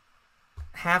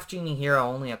Half Genie Hero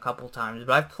only a couple times,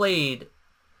 but I've played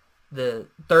the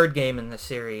third game in the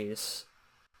series,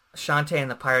 Shantae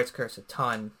and the Pirate's Curse, a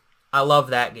ton. I love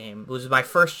that game. It was my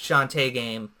first Shantae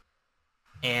game,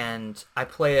 and I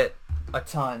play it a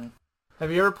ton.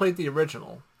 Have you ever played the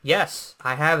original? Yes,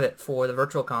 I have it for the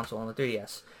Virtual Console on the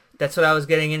 3DS. That's what I was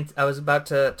getting in. I was about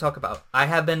to talk about.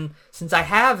 Since I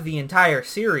have the entire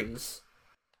series,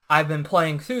 I've been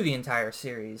playing through the entire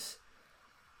series.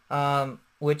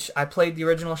 Which I played the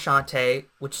original Shantae,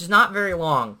 which is not very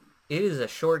long. It is a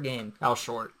short game. How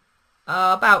short?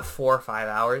 About 4 or 5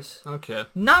 hours. Okay.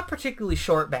 Not particularly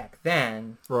short back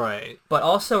then. Right. But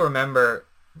also remember,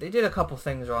 they did a couple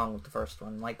things wrong with the first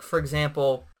one. Like, for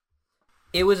example,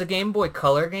 it was a Game Boy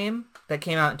Color game that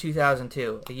came out in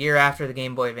 2002, a year after the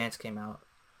Game Boy Advance came out.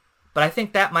 But I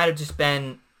think that might have just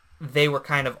been they were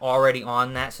kind of already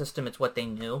on that system. It's what they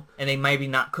knew. And they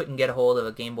maybe couldn't get a hold of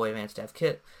a Game Boy Advance dev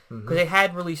kit. Because they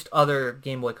had released other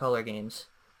Game Boy Color games.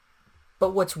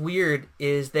 But what's weird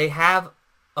is they have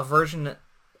a version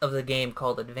of the game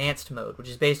called Advanced Mode, which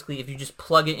is basically if you just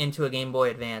plug it into a Game Boy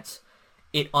Advance,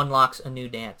 it unlocks a new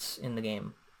dance in the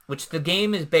game. Which the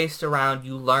game is based around,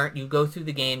 you go through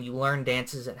the game, you learn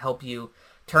dances that help you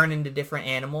turn into different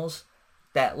animals,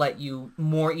 that let you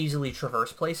more easily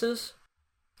traverse places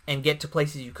and get to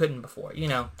places you couldn't before. You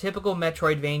know, typical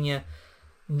Metroidvania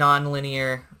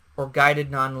non-linear or guided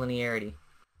non-linearity.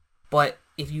 But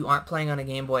if you aren't playing on a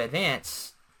Game Boy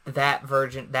Advance, that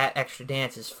extra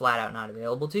dance is flat out not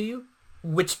available to you,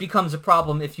 which becomes a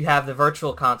problem if you have the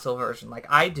Virtual Console version like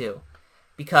I do,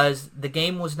 because the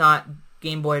game was not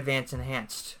Game Boy Advance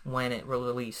enhanced when it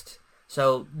released.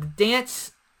 So the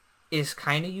dance is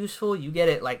kind of useful. You get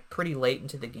it like pretty late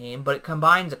into the game, but it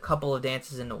combines a couple of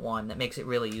dances into one that makes it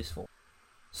really useful.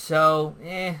 So,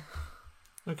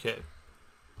 Okay.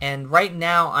 And right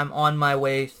now I'm on my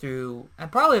way through, I'm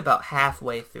probably about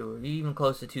halfway through, or even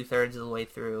close to 2/3 of the way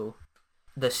through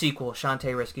the sequel,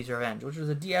 Shantae Risky's Revenge, which was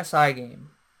a DSi game.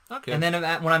 Okay. And then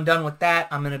when I'm done with that,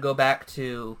 I'm going to go back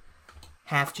to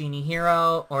Half Genie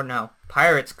Hero, or no,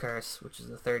 Pirate's Curse, which is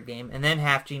the third game, and then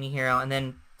Half Genie Hero, and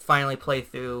then finally play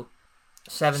through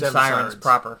Seven Sirens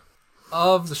proper.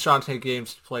 Of the Shantae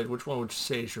games you played, which one would you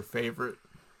say is your favorite?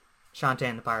 Shantae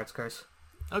and the Pirate's Curse.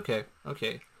 Okay.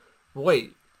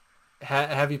 Wait,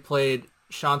 have you played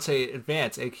Shantae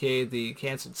Advance, aka the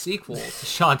canceled sequel to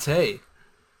Shantae?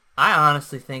 I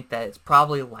honestly think that it's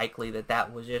probably likely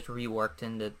that was just reworked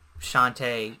into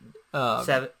Shantae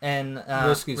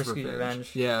Risky's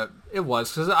Revenge. Yeah, it was,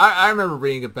 because I remember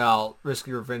reading about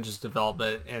Risky Revenge's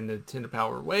development and Nintendo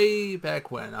Power way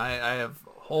back when. I have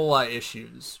a whole lot of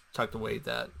issues tucked away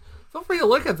that. Feel free to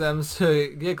look at them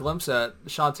to get a glimpse at the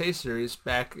Shantae series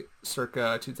back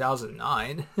circa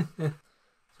 2009.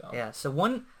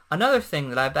 So another thing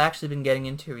that I've actually been getting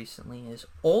into recently is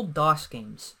old DOS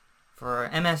games for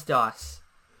MS-DOS.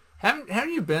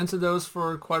 Haven't you been to those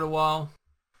for quite a while?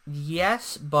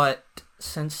 Yes, but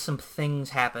since some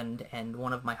things happened and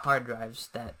one of my hard drives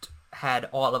that had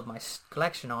all of my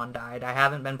collection on died, I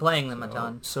haven't been playing them a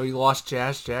ton. So you lost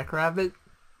Jazz Jackrabbit?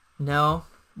 No.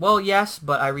 Well, yes,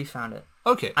 but I refound it.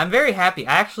 Okay. I'm very happy.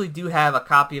 I actually do have a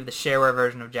copy of the shareware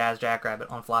version of Jazz Jackrabbit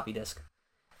on floppy disk.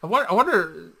 I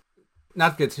wonder,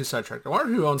 not to get too sidetracked, I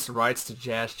wonder who owns the rights to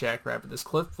Jazz Jackrabbit. Does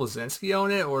Cliff Bleszinski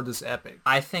own it, or does Epic?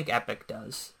 I think Epic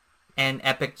does. And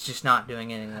Epic's just not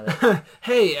doing anything with it.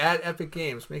 Hey, at Epic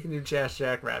Games, make a new Jazz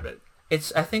Jackrabbit.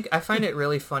 I find it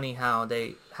really funny how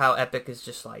Epic is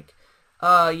just like,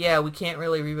 yeah, we can't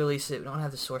really re-release it. We don't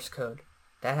have the source code.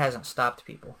 That hasn't stopped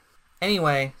people.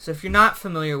 Anyway, so if you're not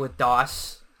familiar with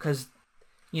DOS, because,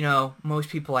 you know, most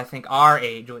people I think our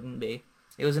age wouldn't be,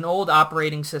 it was an old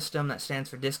operating system that stands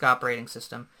for Disk Operating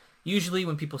System. Usually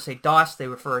when people say DOS, they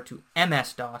refer to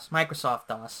MS-DOS, Microsoft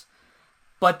DOS.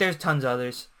 But there's tons of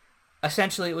others.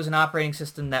 Essentially, it was an operating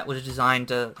system that was designed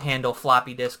to handle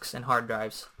floppy disks and hard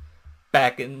drives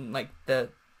back in like the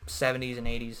 70s and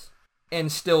 80s,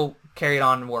 and still carried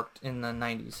on and worked in the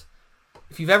 90s.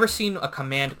 If you've ever seen a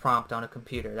command prompt on a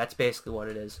computer, that's basically what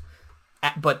it is.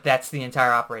 But that's the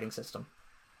entire operating system.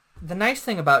 The nice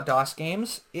thing about DOS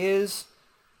games is,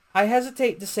 I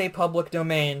hesitate to say public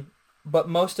domain, but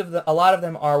a lot of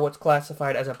them are what's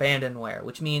classified as abandonware,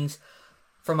 which means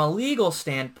from a legal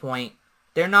standpoint,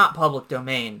 they're not public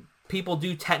domain. People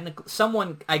do technically,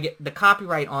 the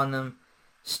copyright on them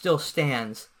still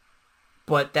stands,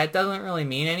 but that doesn't really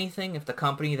mean anything if the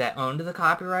company that owned the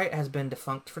copyright has been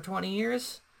defunct for 20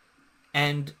 years.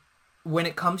 And when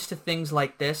it comes to things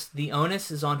like this, the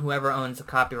onus is on whoever owns the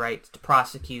copyright to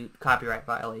prosecute copyright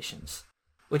violations.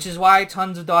 Which is why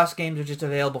tons of DOS games are just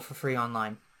available for free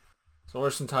online. So what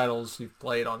are some titles you've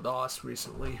played on DOS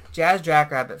recently? Jazz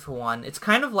Jackrabbit, for one. It's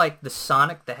kind of like the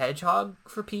Sonic the Hedgehog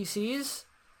for PCs,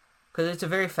 because it's a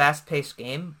very fast-paced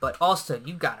game, but also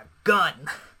you got a gun.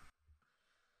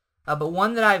 But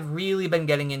one that I've really been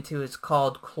getting into is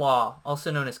called Claw, also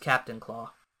known as Captain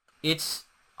Claw. It's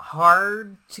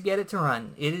hard to get it to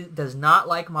run. It does not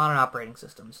like modern operating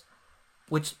systems,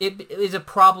 which it is a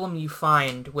problem you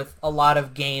find with a lot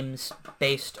of games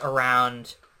based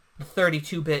around the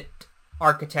 32-bit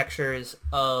architectures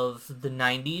of the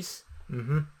 90s.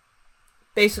 Mm-hmm.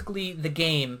 Basically, the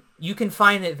game, you can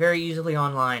find it very easily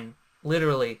online.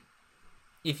 Literally.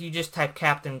 If you just type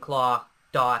Captain Claw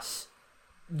DOS,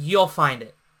 you'll find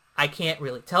it. I can't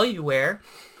really tell you where,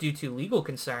 due to legal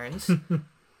concerns,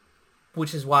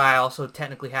 which is why I also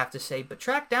technically have to say, but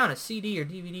track down a CD or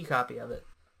DVD copy of it,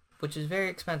 which is very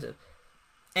expensive.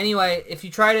 Anyway, if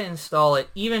you try to install it,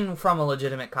 even from a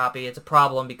legitimate copy, it's a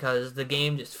problem because the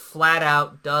game just flat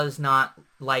out does not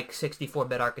like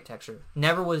 64-bit architecture.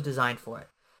 Never was designed for it.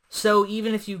 So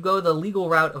even if you go the legal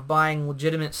route of buying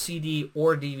legitimate CD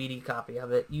or DVD copy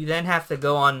of it, you then have to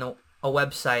go on a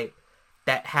website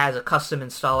that has a custom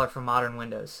installer for modern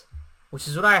Windows, which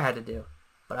is what I had to do.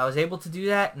 But I was able to do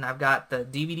that, and I've got the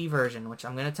DVD version, which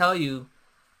I'm going to tell you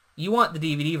You want the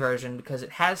DVD version because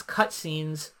it has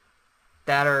cutscenes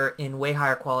that are in way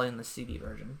higher quality than the CD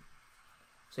version.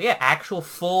 So yeah, actual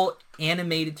full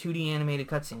animated, 2D animated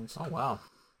cutscenes. Oh, wow.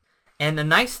 And the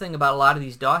nice thing about a lot of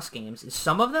these DOS games is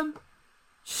some of them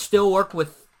still work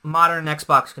with modern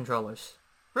Xbox controllers.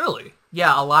 Really?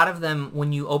 Yeah, a lot of them,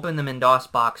 when you open them in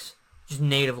DOSBox, just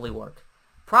natively work.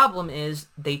 Problem is,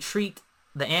 they treat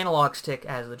the analog stick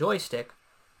as the joystick,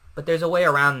 but there's a way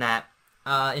around that.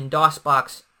 In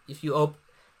DOSBox, if you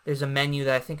there's a menu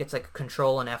that I think it's like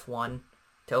Control and F1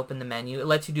 to open the menu. It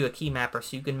lets you do a key mapper,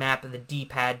 so you can map the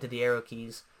D-pad to the arrow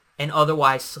keys, and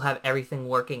otherwise still have everything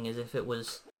working as if it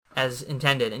was as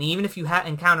intended. And even if you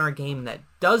encounter a game that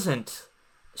doesn't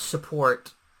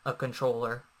support a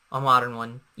controller, a modern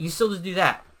one, you still just do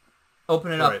that.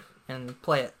 Open it up and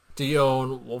play it. Do you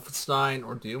own Wolfenstein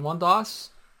or Doom on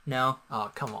DOS? No.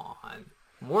 Oh, come on.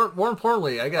 More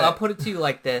importantly, I'll put it to you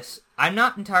like this. I'm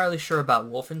not entirely sure about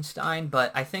Wolfenstein,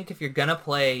 but I think if you're going to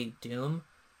play Doom,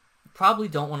 you probably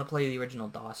don't want to play the original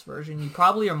DOS version. You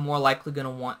probably are more likely going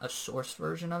to want a source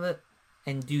version of it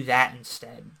and do that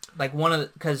instead. Like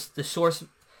because the source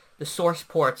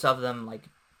ports of them, like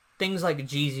things like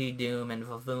GZ Doom and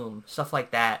Vavoom, stuff like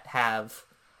that, have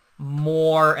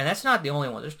more, and that's not the only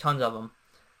one. There's tons of them.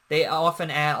 They often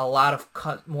add a lot of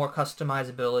more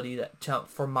customizability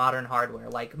for modern hardware,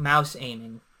 like mouse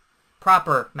aiming,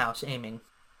 proper mouse aiming,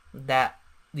 that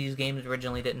these games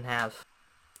originally didn't have.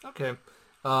 Okay.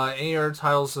 Any other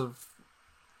titles of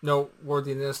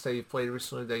noteworthiness that you've played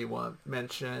recently that you want to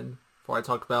mention before I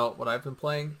talk about what I've been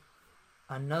playing?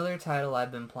 Another title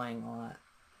I've been playing a lot.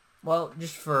 Well,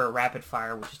 just for rapid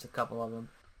fire, with just a couple of them.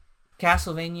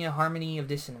 Castlevania Harmony of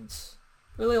Dissonance.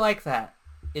 Really like that.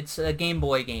 It's a Game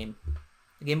Boy game.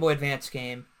 A Game Boy Advance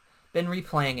game. Been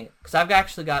replaying it. Because I've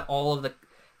actually got all of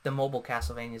the mobile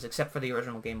Castlevanias, except for the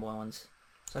original Game Boy ones.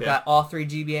 So I've got all 3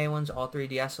 GBA ones, all 3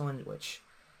 DS ones, which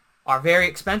are very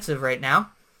expensive right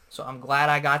now. So I'm glad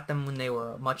I got them when they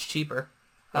were much cheaper.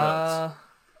 I've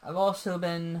been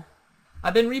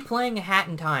replaying A Hat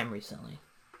in Time recently.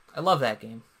 I love that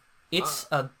game. It's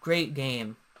a great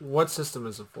game. What system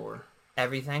is it for?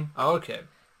 Everything. Oh, okay.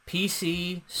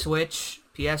 PC, Switch,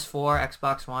 PS4,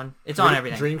 Xbox One. It's on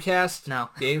everything. Dreamcast? No.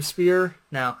 GameSphere?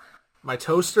 No. My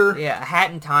toaster? Yeah, A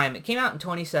Hat in Time. It came out in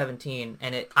 2017,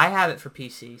 and I have it for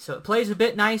PC, so it plays a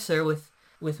bit nicer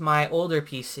with my older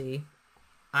PC.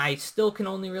 I still can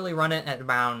only really run it at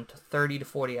around 30 to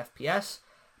 40 FPS,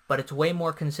 but it's way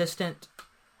more consistent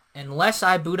unless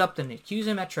I boot up the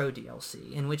Yakuza Metro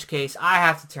DLC, in which case I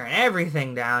have to turn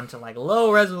everything down to like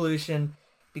low resolution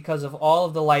because of all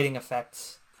of the lighting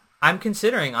effects. I'm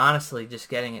considering, honestly, just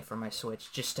getting it for my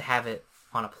Switch, just to have it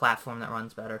on a platform that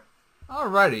runs better.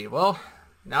 Alrighty, well,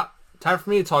 now time for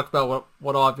me to talk about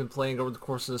what all I've been playing over the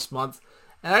course of this month.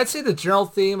 And I'd say the general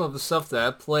theme of the stuff that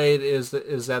I've played is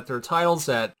that they're titles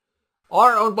that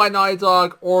are owned by Naughty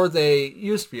Dog, or they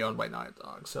used to be owned by Naughty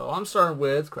Dog. So I'm starting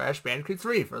with Crash Bandicoot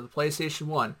 3 for the PlayStation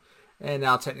 1, and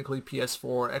now technically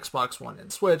PS4, Xbox One,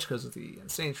 and Switch because of the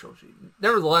Insane Trilogy.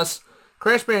 Nevertheless,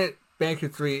 Crash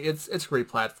Bandicoot 3, it's a great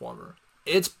platformer.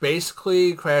 It's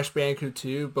basically Crash Bandicoot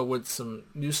 2, but with some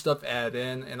new stuff added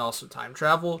in, and also time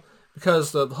travel,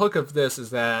 because the hook of this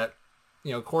is that,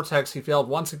 Cortex, he failed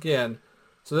once again.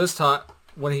 So this time,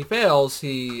 when he fails,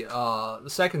 the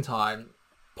second time,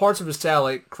 parts of his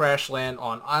satellite crash land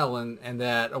on island, and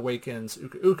that awakens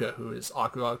Uka Uka, who is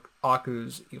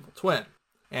Aku's evil twin.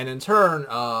 And in turn,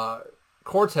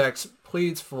 Cortex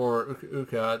pleads for Uka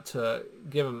Uka to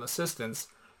give him assistance.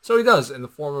 So he does, in the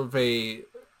form of a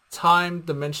time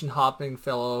dimension hopping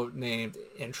fellow named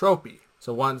Entropy.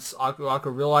 So once Aku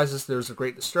Aku realizes there's a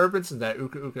great disturbance and that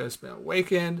Uka Uka has been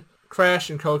awakened, Crash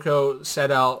and Coco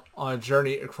set out on a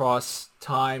journey across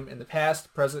time in the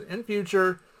past, present, and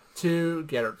future to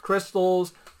gather the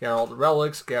crystals, gather all the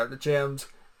relics, gather the gems,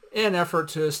 in an effort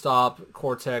to stop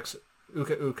Cortex,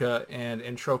 Uka Uka, and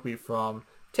Entropy from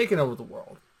taking over the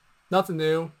world. Nothing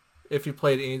new if you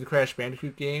played any of the Crash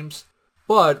Bandicoot games,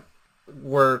 but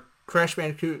where Crash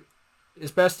Bandicoot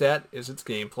is best at is its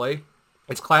gameplay.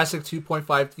 It's classic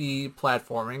 2.5D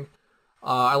platforming.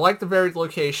 I like the varied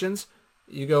locations.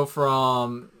 You go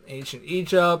from ancient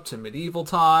Egypt to medieval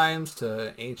times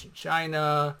to ancient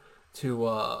China to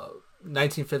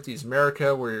 1950s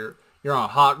America, where you're on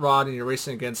a hot rod and you're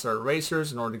racing against other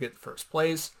racers in order to get first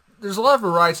place. There's a lot of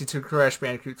variety to Crash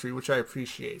Bandicoot 3, which I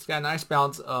appreciate. It's got a nice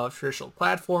balance of traditional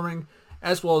platforming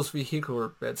as well as vehicular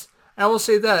bits. And I will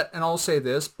say that, and I'll say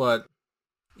this, but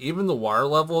even the water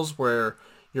levels where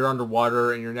you're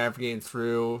underwater and you're navigating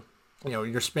through,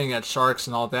 you're spinning at sharks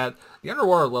and all that, the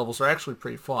underwater levels are actually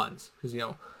pretty fun. Because,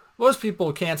 Most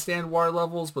people can't stand water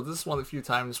levels, but this is one of the few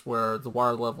times where the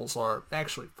water levels are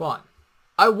actually fun.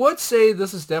 I would say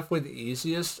this is definitely the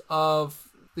easiest of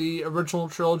the original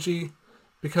trilogy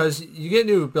because you get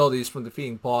new abilities from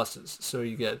defeating bosses. So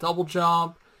you get a double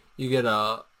jump, you get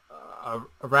a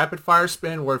rapid fire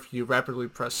spin where if you rapidly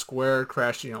press square,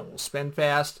 Crash, will spin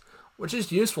fast, which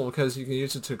is useful because you can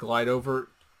use it to glide over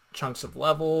chunks of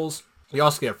levels. You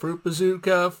also get a fruit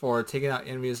bazooka for taking out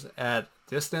enemies at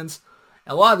distance.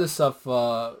 And a lot of this stuff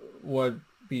would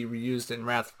be reused in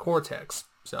Wrath of Cortex.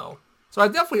 So I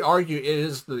definitely argue it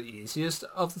is the easiest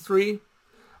of the three.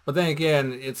 But then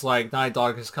again, it's like Naughty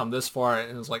Dog has come this far,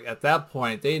 and it's like at that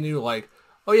point they knew like,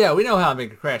 oh yeah, we know how to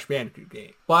make a Crash Bandicoot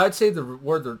game. But I'd say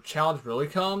where the challenge really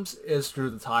comes is through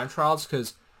the time trials,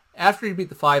 because after you beat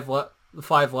the five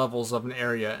levels of an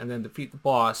area and then defeat the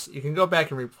boss, you can go back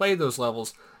and replay those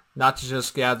levels, not to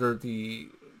just gather the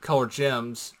colored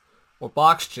gems or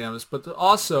box gems, but to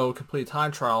also complete a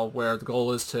time trial where the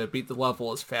goal is to beat the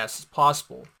level as fast as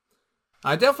possible.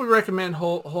 I definitely recommend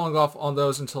holding off on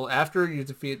those until after you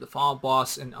defeat the final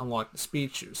boss and unlock the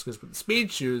speed shoes, because with the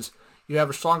speed shoes, you have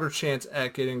a stronger chance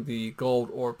at getting the gold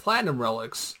or platinum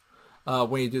relics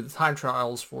when you do the time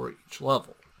trials for each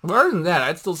level. But other than that,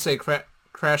 I'd still say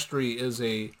Crash 3 is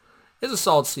a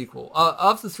solid sequel.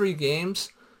 Of the three games,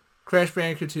 Crash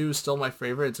Bandicoot 2 is still my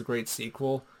favorite. It's a great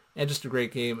sequel and just a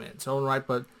great game in its own right,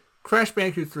 but Crash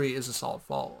Bandicoot 3 is a solid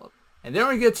follow-up. And then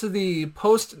we get to the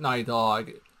post-Naughty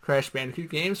Dog Crash Bandicoot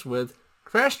games with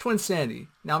Crash Twinsanity.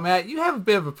 Now, Matt, you have a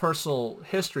bit of a personal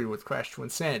history with Crash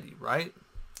Twinsanity, right?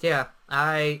 Yeah,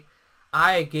 I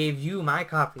gave you my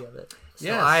copy of it. So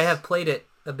yes. I have played it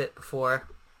a bit before,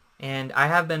 and I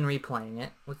have been replaying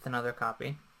it with another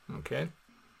copy. Okay.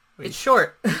 It's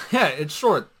short. Yeah, it's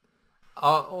short.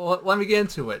 Let me get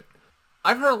into it.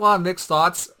 I've heard a lot of mixed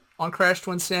thoughts on Crash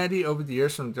Twinsanity over the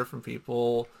years from different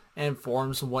people and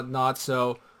forums and whatnot,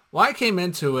 so when I came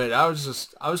into it, I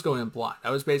was going in blind.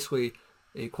 I was basically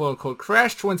a quote-unquote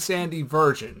Crash Twinsanity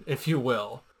virgin, if you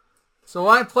will. So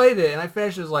when I played it and I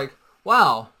finished, it was like,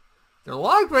 wow, there are a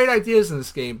lot of great ideas in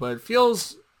this game, but it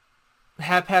feels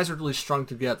haphazardly strung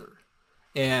together.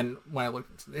 And when I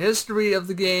looked into the history of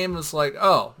the game, it's like,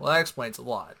 oh, well, that explains a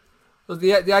lot. So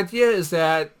the idea is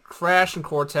that Crash and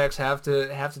Cortex have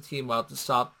to team up to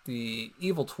stop the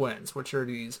evil twins, which are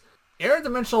these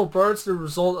interdimensional birds, the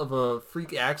result of a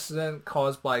freak accident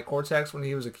caused by Cortex when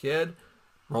he was a kid.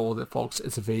 Roll with it, folks.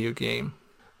 It's a video game.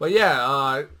 But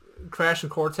yeah, Crash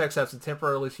and Cortex have to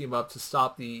temporarily team up to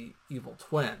stop the evil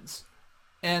twins.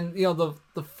 And,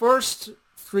 the first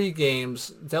three games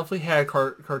definitely had a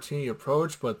cartoony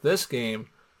approach, but this game,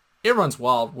 it runs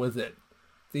wild with it.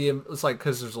 It's like,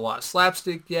 because there's a lot of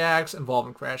slapstick yaks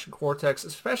involving Crash and Cortex,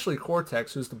 especially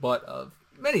Cortex, who's the butt of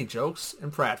many jokes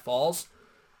and pratfalls.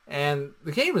 And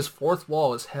the game is fourth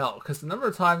wall as hell, because the number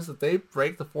of times that they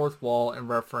break the fourth wall and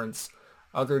reference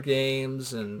other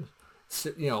games and,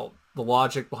 the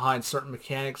logic behind certain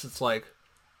mechanics, it's like,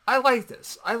 I like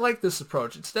this. I like this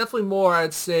approach. It's definitely more,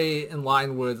 I'd say, in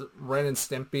line with Ren and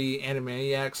Stimpy,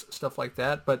 Animaniacs, stuff like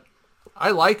that, but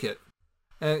I like it.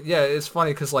 And yeah, it's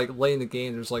funny because like late in the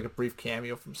game, there's like a brief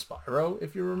cameo from Spyro,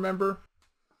 if you remember.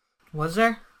 Was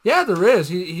there? Yeah, there is.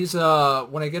 He's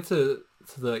when I get to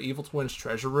the Evil Twins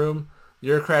treasure room,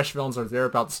 the other Crash villains are there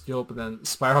about to steal it, but then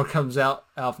Spyro comes out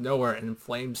of nowhere and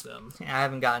inflames them. Yeah, I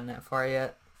haven't gotten that far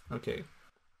yet. Okay.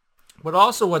 But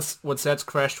also what sets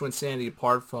Crash Twinsanity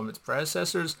apart from its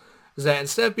predecessors is that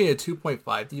instead of being a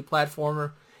 2.5D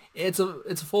platformer, it's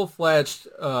a full-fledged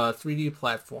 3D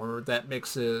platformer that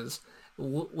mixes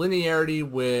linearity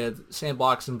with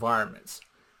sandbox environments.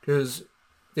 Because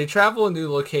they travel in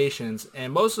new locations,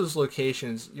 and most of those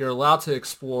locations you're allowed to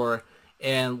explore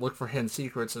and look for hidden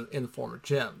secrets in the form of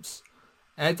gems.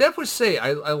 And I definitely say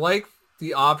I like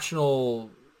the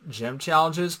optional gem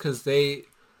challenges because they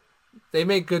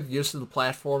make good use of the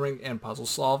platforming and puzzle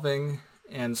solving,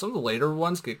 and some of the later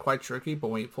ones get quite tricky, but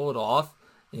when you pull it off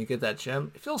and you get that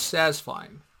gem, it feels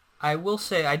satisfying. I will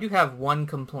say I do have one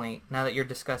complaint now that you're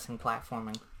discussing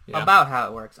platforming Yeah. about how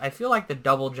it works. I feel like the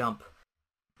double jump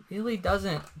really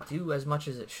doesn't do as much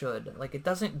as it should. Like, it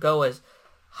doesn't go as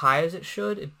high as it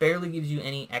should. It barely gives you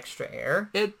any extra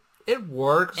air. It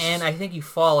works. And I think you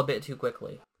fall a bit too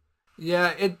quickly.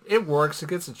 Yeah, it works. It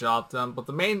gets the job done. But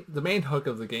the main hook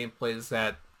of the gameplay is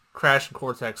that Crash and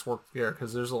Cortex work together,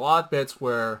 because there's a lot of bits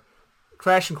where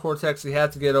Crash and Cortex, they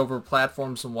have to get over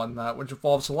platforms and whatnot, which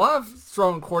involves a lot of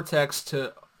throwing Cortex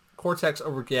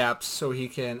over gaps so he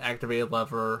can activate a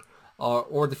lever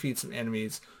or defeat some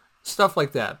enemies, stuff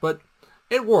like that. But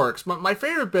It works. My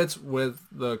favorite bits with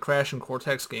the Crash and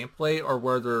Cortex gameplay are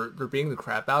where they're beating the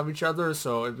crap out of each other,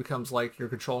 so it becomes like you're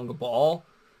controlling a ball,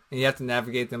 and you have to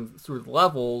navigate them through the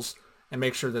levels and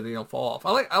make sure that they don't fall off.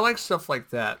 I like stuff like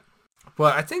that.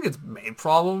 But I think its main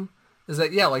problem is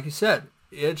that, yeah, like you said,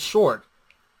 it's short.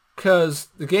 Because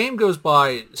the game goes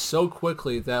by so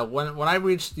quickly that when I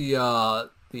reach the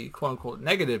quote-unquote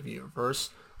negative universe,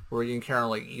 where you encounter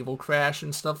like Evil Crash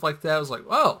and stuff like that, I was like,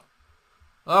 oh,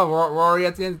 we're already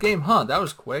at the end of the game, huh? That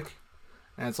was quick.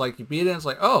 And it's like, you beat it, and it's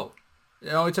like, oh, it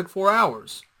only took 4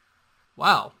 hours.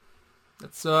 Wow.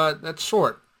 That's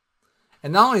short.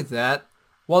 And not only that,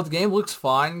 while the game looks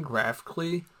fine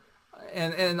graphically,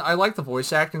 and I like the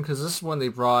voice acting, because this is when they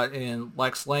brought in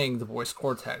Lex Lang to voice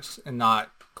Cortex, and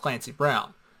not Clancy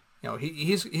Brown. You know,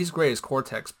 he's great as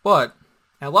Cortex, but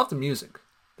I love the music.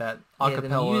 That acapella. Yeah,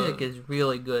 the music is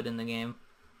really good in the game.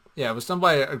 Yeah, it was done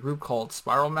by a group called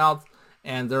Spiral Mouth,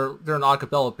 and they're an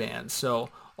acapella band, so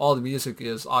all the music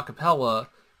is acapella,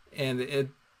 and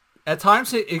at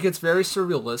times it gets very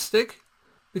surrealistic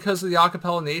because of the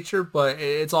acapella nature, but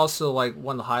it's also like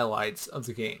one of the highlights of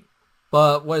the game.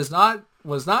 But what is not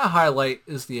a highlight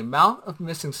is the amount of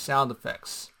missing sound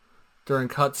effects during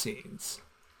cutscenes.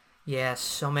 Yeah,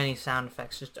 so many sound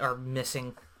effects just are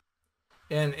missing.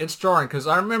 And it's jarring, because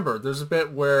I remember there's a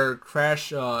bit where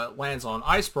Crash lands on an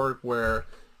iceberg where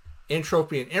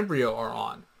Entropy and Embryo are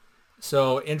on.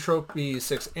 So Entropy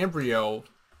 6 Embryo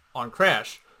on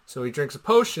Crash. So he drinks a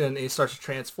potion and he starts to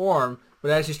transform,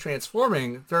 but as he's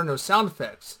transforming, there are no sound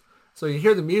effects. So you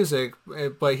hear the music,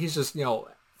 but he's just,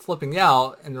 flipping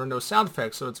out, and there are no sound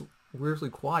effects, so it's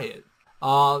weirdly quiet.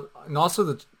 And also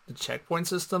the checkpoint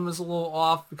system is a little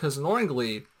off, because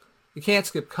annoyingly, you can't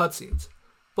skip cutscenes.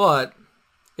 But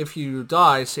if you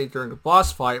die, say during a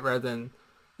boss fight, rather than,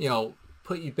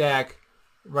 put you back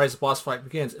right as the boss fight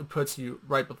begins, it puts you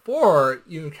right before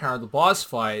you encounter the boss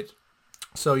fight.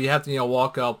 So you have to,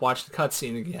 walk up, watch the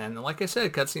cutscene again. And like I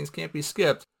said, cutscenes can't be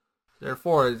skipped.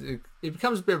 Therefore, it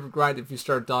becomes a bit of a grind if you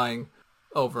start dying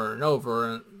over and over.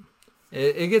 And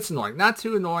it gets annoying. Not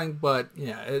too annoying, but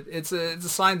yeah, it's a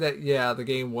sign that, yeah, the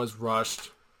game was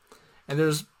rushed. And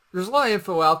there's a lot of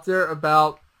info out there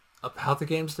about the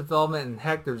game's development, and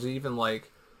heck, there's even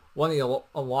like one of the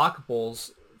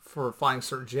unlockables for finding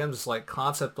certain gems, like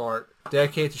concept art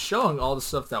dedicated to showing all the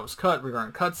stuff that was cut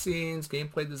regarding cutscenes,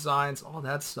 gameplay designs, all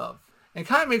that stuff. And it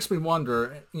kind of makes me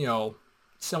wonder,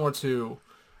 similar to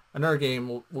another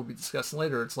game we'll be discussing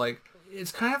later,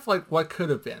 it's kind of like what could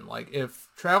have been. Like if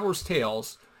Traveler's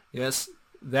Tales, yes,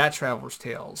 that Traveler's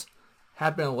Tales,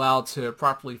 had been allowed to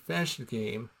properly finish the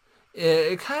game,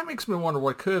 it kind of makes me wonder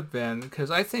what could have been,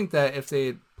 because I think that if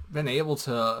they'd been able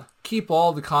to keep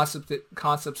all the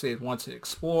concepts they'd want to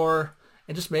explore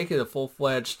and just make it a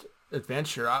full-fledged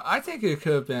adventure, I think it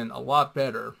could have been a lot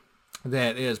better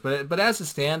than it is. But as it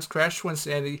stands, Crash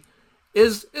Twinsanity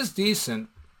is decent.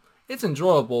 It's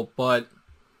enjoyable, but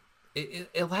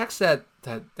it lacks that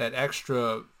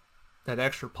extra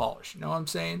polish. You know what I'm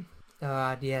saying?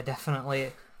 Yeah,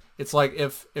 definitely. It's like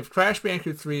if Crash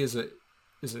Bandicoot 3 is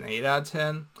an 8 out of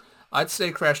 10, I'd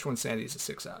say Crash Twinsanity is a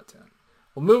 6 out of 10.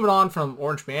 Well, moving on from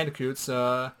Orange Bandicoots,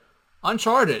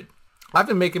 Uncharted. I've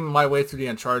been making my way through the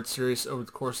Uncharted series over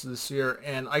the course of this year,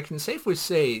 and I can safely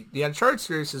say the Uncharted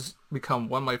series has become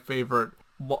one of my favorite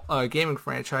gaming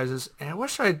franchises, and I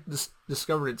wish I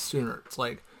discovered it sooner. It's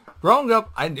like, growing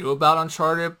up, I knew about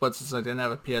Uncharted, but since I didn't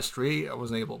have a PS3, I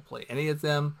wasn't able to play any of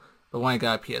them. But when I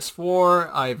got a PS4,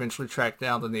 I eventually tracked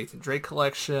down the Nathan Drake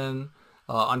collection,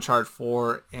 Uncharted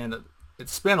 4, and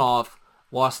its spin-off,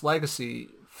 Lost Legacy,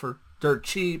 for dirt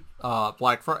cheap at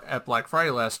Black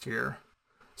Friday last year.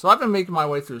 So I've been making my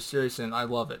way through the series, and I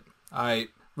love it. I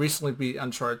recently beat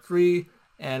Uncharted 3,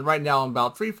 and right now I'm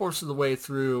about 3/4 of the way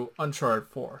through Uncharted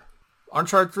 4.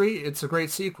 Uncharted 3, it's a great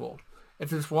sequel.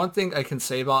 If there's one thing I can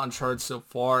say about Uncharted so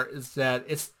far, is that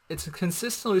it's a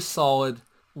consistently solid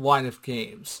line of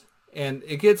games. And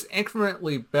it gets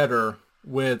incrementally better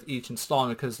with each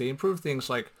installment, because they improve things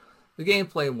like the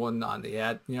gameplay and whatnot. They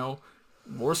add,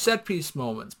 more set piece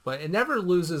moments, but it never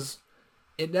loses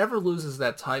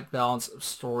that tight balance of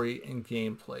story and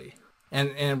gameplay.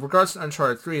 And in regards to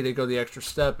Uncharted 3, they go the extra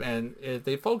step, and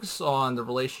they focus on the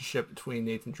relationship between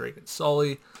Nathan Drake and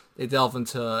Sully. They delve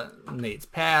into Nate's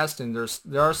past, and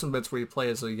there are some bits where you play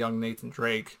as a young Nathan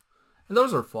Drake, and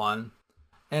those are fun.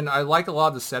 And I like a lot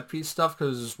of the set piece stuff,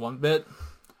 because there's one bit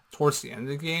towards the end of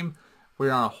the game where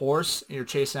you're on a horse and you're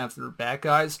chasing after the bad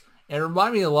guys. And it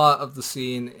reminded me a lot of the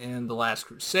scene in The Last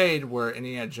Crusade where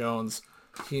Indiana Jones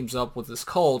teams up with this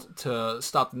cult to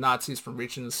stop the Nazis from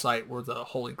reaching the site where the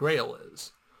Holy Grail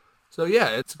is. So yeah,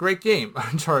 it's a great game,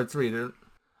 Uncharted 3.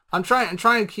 I'm trying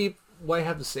to keep what I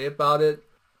have to say about it,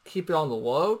 keep it on the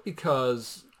low,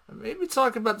 because maybe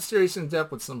talk about the series in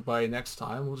depth with somebody next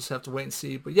time. We'll just have to wait and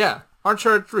see. But yeah,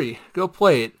 Uncharted 3, go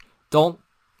play it. Don't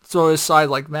throw it aside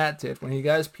like Matt did when he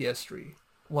got his PS3.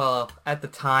 Well, at the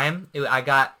time, it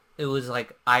was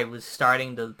like I was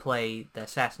starting to play the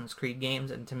Assassin's Creed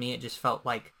games, and to me it just felt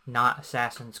like not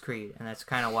Assassin's Creed, and that's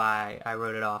kind of why I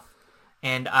wrote it off.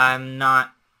 And I'm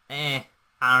not, I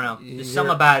don't know, just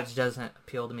something about it just doesn't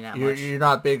appeal to me that much. You're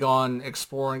not big on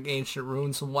exploring ancient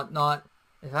ruins and whatnot?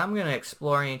 If I'm going to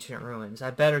explore ancient ruins,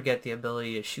 I better get the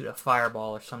ability to shoot a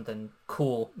fireball or something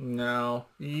cool. No.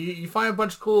 You find a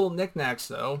bunch of cool knickknacks,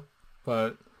 though.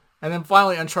 And then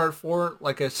finally, Uncharted 4,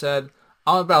 like I said,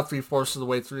 I'm about 3/4 of the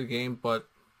way through the game, but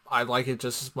I like it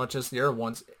just as much as the other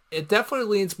ones. It definitely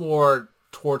leans more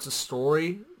towards the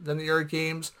story than the other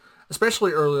games,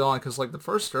 especially early on, because like the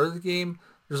first third of the game,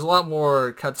 there's a lot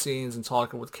more cutscenes and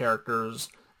talking with characters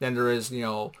than there is,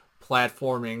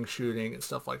 platforming, shooting, and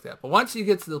stuff like that. But once you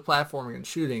get to the platforming and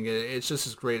shooting, it's just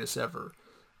as great as ever.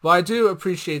 But I do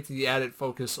appreciate the added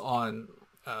focus on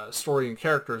story and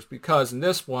characters, because in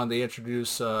this one, they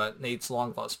introduce Nate's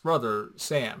long-lost brother,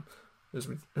 Sam. As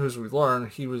we learn,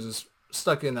 he was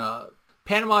stuck in a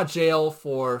Panama jail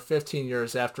for 15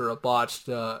 years after a botched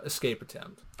escape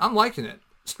attempt. I'm liking it.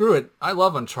 Screw it. I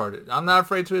love Uncharted. I'm not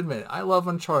afraid to admit it. I love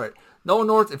Uncharted. Noah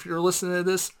North, if you're listening to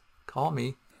this, call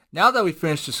me. Now that we've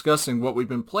finished discussing what we've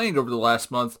been playing over the last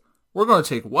month, we're going to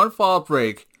take one follow-up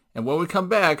break, and when we come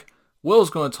back, Will's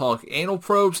going to talk anal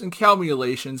probes and cow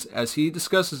mutilations as he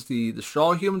discusses the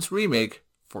Straw Humans remake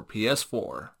for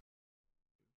PS4.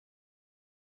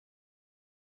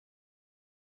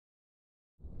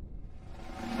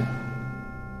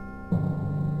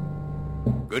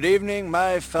 Good evening,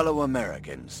 my fellow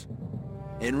Americans.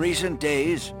 In recent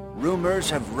days, rumors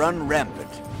have run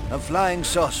rampant of flying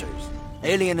saucers,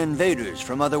 alien invaders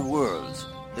from other worlds.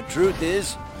 The truth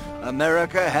is,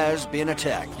 America has been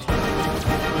attacked.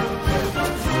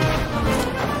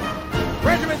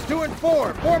 Regiments 2 and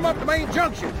 4, form up the main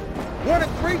junction. 1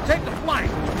 and 3, take the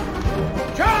flank.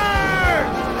 Charge!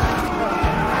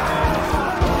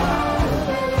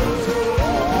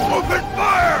 Open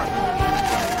fire!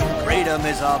 Freedom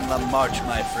is on the march,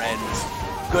 my friends.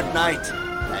 Good night,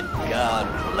 and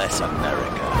God bless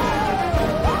America.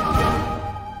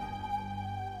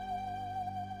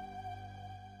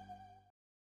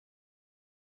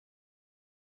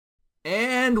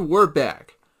 And we're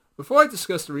back. Before I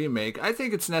discuss the remake, I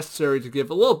think it's necessary to give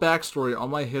a little backstory on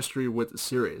my history with the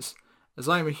series, as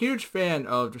I am a huge fan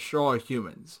of Straw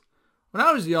Humans. When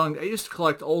I was young, I used to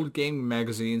collect old gaming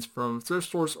magazines from thrift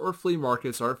stores or flea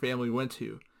markets our family went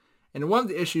to. And in one of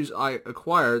the issues I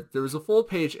acquired, there was a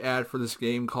full-page ad for this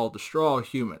game called Straw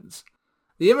Humans.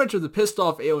 The image of the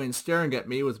pissed-off alien staring at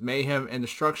me with mayhem and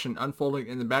destruction unfolding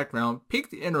in the background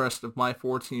piqued the interest of my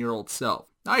 14-year-old self.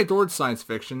 I adored science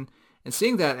fiction, and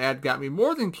seeing that ad got me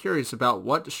more than curious about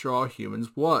what Straw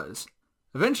Humans was.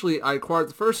 Eventually, I acquired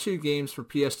the first 2 games for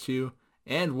PS2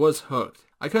 and was hooked.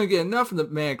 I couldn't get enough of the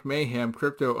manic mayhem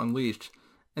Crypto unleashed,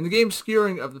 and the game's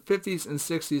skewering of the 50s and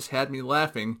 60s had me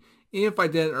laughing, even if I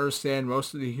didn't understand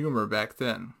most of the humor back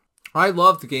then. I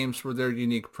loved the games for their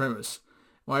unique premise.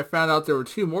 When I found out there were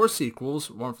 2 more sequels,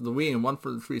 one for the Wii and one for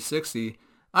the 360,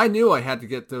 I knew I had to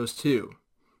get those too.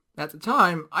 At the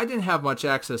time, I didn't have much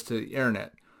access to the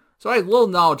internet, so I had little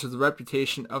knowledge of the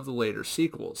reputation of the later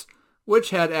sequels, which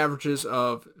had averages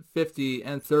of 50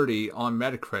 and 30 on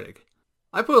Metacritic.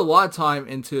 I put a lot of time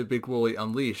into Big Wooly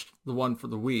Unleashed, the one for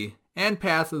the Wii, and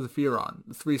Path of the Furon,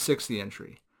 the 360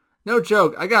 entry. No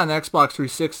joke, I got an Xbox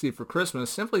 360 for Christmas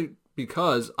simply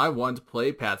because I wanted to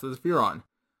play Path of the Furon,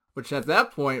 which at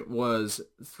that point was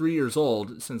 3 years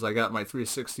old since I got my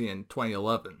 360 in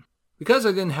 2011. Because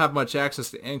I didn't have much access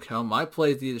to income, I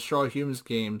played the Straw Humans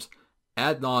games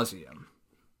ad nauseum.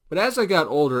 But as I got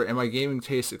older and my gaming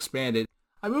taste expanded,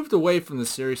 I moved away from the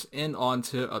series and on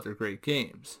to other great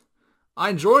games.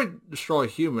 I enjoyed Straw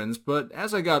Humans, but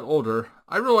as I got older,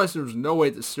 I realized there was no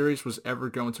way the series was ever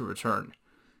going to return.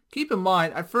 Keep in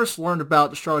mind, I first learned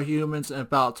about Straw Humans in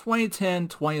about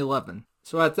 2010-2011,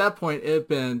 so at that point it had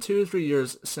been 2 to 3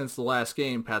 years since the last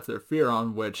game, Path of the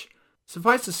Furon, which,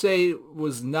 suffice to say,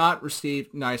 was not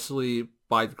received nicely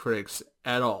by the critics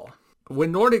at all.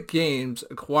 When Nordic Games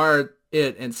acquired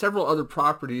it and several other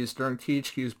properties during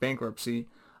THQ's bankruptcy,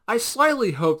 I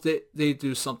slightly hoped that they'd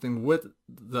do something with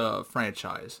the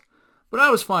franchise, but I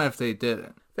was fine if they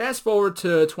didn't. Fast forward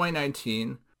to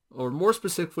 2019, or more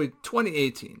specifically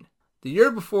 2018. The year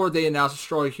before they announced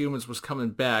Straw Humans was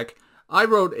coming back, I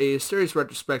wrote a series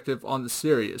retrospective on the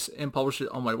series and published it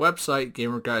on my website,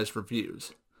 Gamer Guys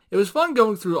Reviews. It was fun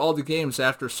going through all the games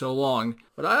after so long,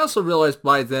 but I also realized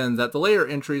by then that the later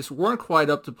entries weren't quite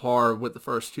up to par with the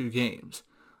first 2 games.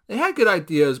 They had good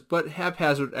ideas, but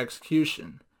haphazard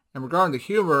execution. And regarding the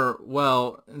humor,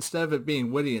 well, instead of it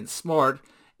being witty and smart,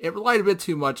 it relied a bit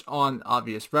too much on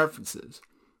obvious references.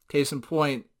 Case in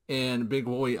point, in Big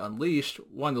Wooly Unleashed,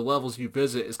 one of the levels you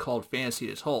visit is called Fantasy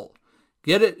Atoll.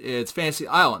 Get it? It's Fantasy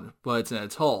Island, but it's an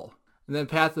atoll. And then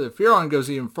Path of the Furon goes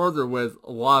even further with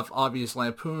a lot of obvious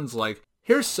lampoons like,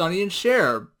 here's Sonny and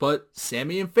Cher, but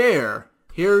Sammy and Fair.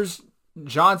 Here's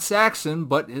John Saxon,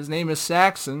 but his name is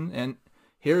Saxon. And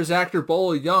here's actor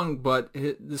Bolo Young, but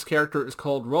this character is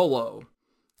called Rolo.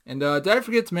 And did I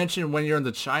forget to mention when you're in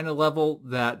the China level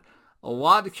that a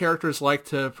lot of the characters like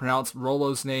to pronounce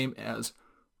Rolo's name as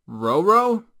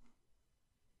Roro?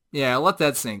 Yeah, let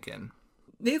that sink in.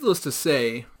 Needless to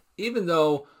say, even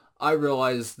though I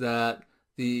realized that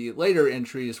the later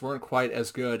entries weren't quite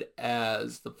as good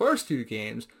as the first 2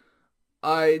 games,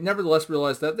 I nevertheless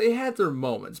realized that they had their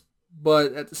moments.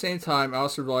 But at the same time, I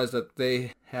also realized that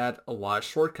they had a lot of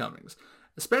shortcomings,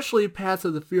 especially Path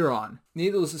of the Furon.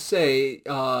 Needless to say,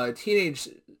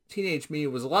 teenage me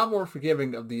was a lot more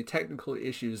forgiving of the technical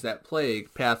issues that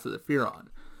plague Path of the Furon.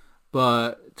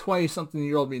 But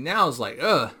 20-something-year-old me now is like,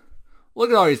 ugh, look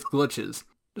at all these glitches.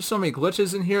 There's so many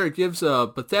glitches in here, it gives a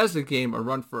Bethesda game a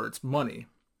run for its money.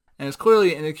 And it's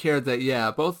clearly an indicator that, yeah,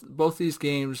 both these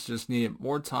games just needed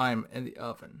more time in the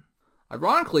oven.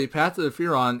 Ironically, Path of the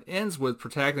Furon ends with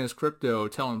protagonist Crypto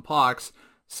telling Pox,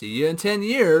 see you in 10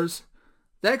 years.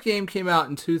 That game came out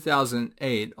in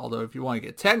 2008, although if you want to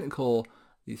get technical,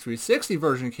 the 360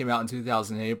 version came out in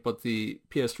 2008, but the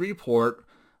PS3 port,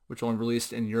 which only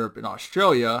released in Europe and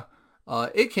Australia,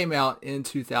 it came out in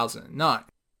 2009.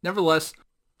 Nevertheless,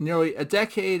 nearly a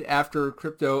decade after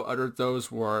Crypto uttered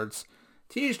those words,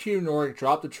 THQ Nordic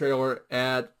dropped a trailer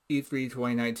at E3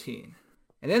 2019.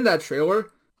 And in that trailer,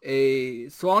 a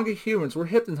throng of humans were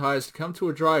hypnotized to come to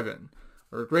a drive-in,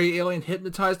 where a gray alien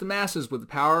hypnotized the masses with the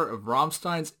power of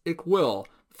Rammstein's Ik Will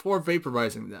before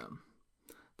vaporizing them.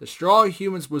 The straw of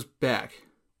humans was back.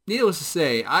 Needless to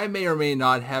say, I may or may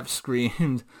not have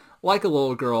screamed like a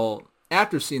little girl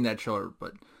after seeing that trailer,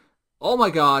 but oh my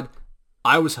god,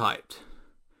 I was hyped.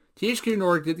 THQ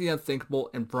Nordic did the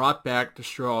unthinkable and brought back the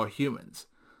straw of humans.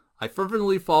 I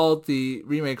fervently followed the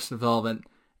remake's development,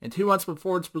 and 2 months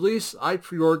before its release, I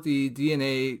pre-ordered the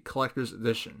DNA Collector's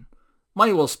Edition.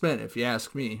 Money well spent, if you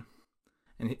ask me.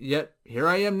 And yet, here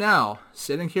I am now,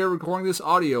 sitting here recording this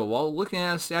audio while looking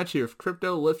at a statue of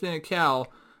Crypto lifting a cow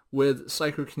with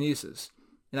psychokinesis.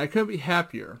 And I couldn't be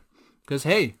happier, because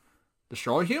hey, the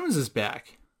straw of humans is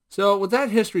back. So with that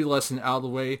history lesson out of the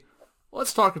way,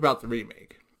 let's talk about the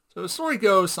remake. So the story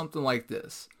goes something like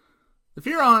this. The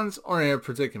Furons are in a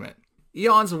predicament.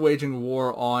 Eons of waging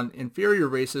war on inferior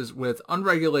races with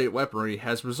unregulated weaponry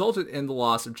has resulted in the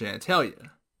loss of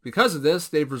genitalia. Because of this,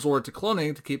 they've resorted to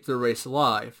cloning to keep their race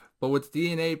alive, but with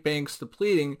DNA banks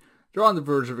depleting, they're on the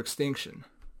verge of extinction.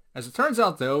 As it turns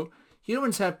out though,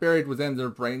 humans have buried within their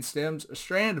brainstems a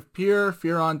strand of pure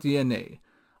Furon DNA,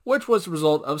 which was the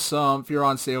result of some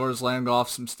Furon sailors letting off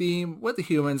some steam with the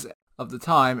humans of the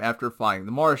time after fighting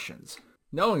the Martians.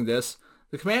 Knowing this,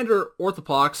 the commander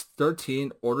Orthopox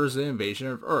 13 orders an invasion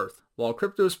of Earth. While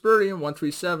Cryptosporidium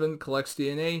 137 collects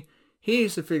DNA, he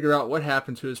needs to figure out what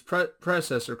happened to his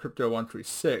predecessor Crypto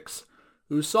 136,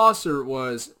 whose saucer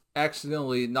was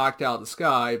accidentally knocked out of the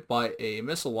sky by a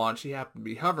missile launch he happened to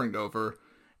be hovering over,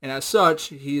 and as such,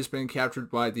 he's been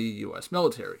captured by the US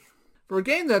military. For a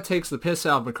game that takes the piss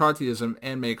out of McCarthyism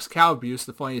and makes cow abuse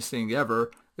the funniest thing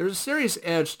ever, there's a serious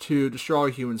edge to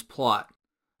Destroy Humans' plot.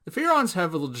 The Furons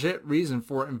have a legit reason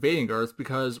for invading Earth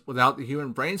because without the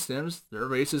human brainstems, their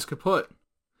race is kaput.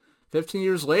 15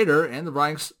 years later, and the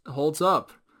writing holds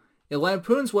up. It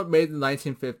lampoons what made the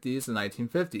 1950s the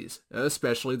 1950s,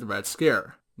 especially the Red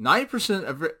Scare. 90%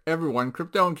 of everyone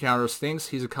Crypto encounters thinks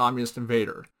he's a communist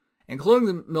invader, including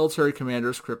the military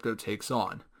commanders Crypto takes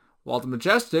on. While the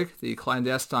Majestic, the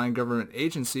clandestine government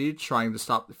agency trying to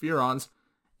stop the Furons,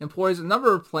 employs a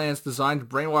number of plans designed to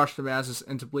brainwash the masses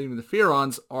into believing the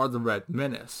Furons are the Red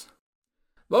Menace.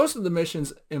 Most of the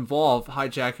missions involve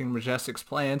hijacking Majestic's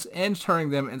plans and turning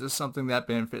them into something that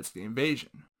benefits the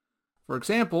invasion. For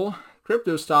example,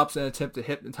 Crypto stops an attempt to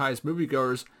hypnotize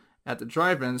moviegoers at the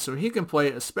drive-in so he can play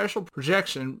a special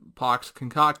projection Pox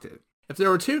concocted. If there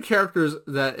were 2 characters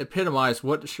that epitomize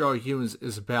what Destroy Humans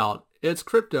is about, it's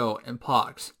Crypto and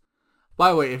Pox.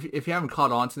 By the way, if you haven't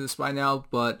caught on to this by now,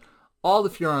 but all the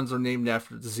Furons are named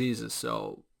after diseases,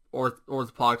 so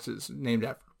Orthopox is named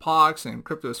after Pox, and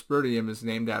Cryptosporidium is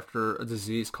named after a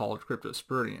disease called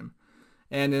Cryptosporidium.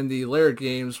 And in the later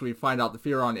games, we find out the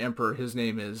Furon Emperor, his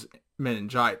name is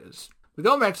Meningitis. But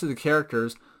going back to the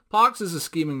characters, Pox is a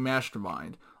scheming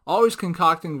mastermind, always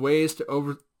concocting ways to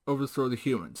overthrow the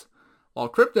humans, while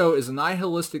Crypto is a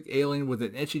nihilistic alien with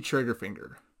an itchy trigger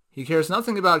finger. He cares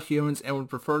nothing about humans and would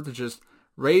prefer to just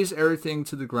raze everything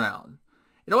to the ground.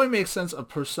 It only makes sense a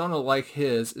persona like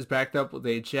his is backed up with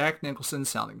a Jack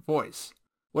Nicholson-sounding voice.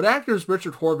 What actors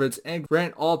Richard Horvitz and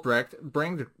Grant Albrecht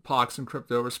bring to Pox and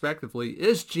Crypto respectively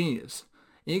is genius,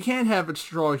 and you can't have a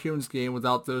Destroy Humans game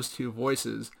without those two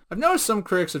voices. I've noticed some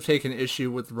critics have taken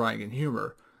issue with the writing and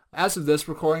humor. As of this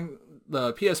recording,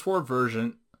 the PS4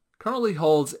 version currently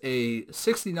holds a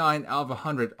 69 out of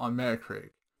 100 on Metacritic,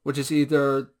 which is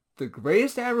either the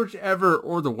greatest average ever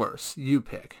or the worst. You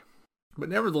pick. But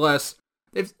nevertheless,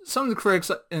 some of the critics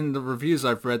in the reviews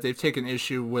I've read, they've taken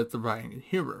issue with the writing and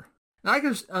humor. And I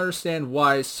can understand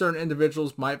why certain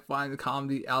individuals might find the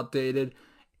comedy outdated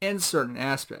in certain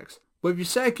aspects. But if you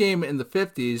set a game in the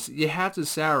 50s, you have to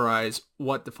satirize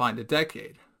what defined a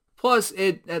decade. Plus,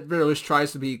 it at very least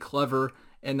tries to be clever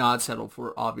and not settle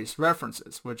for obvious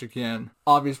references, which again,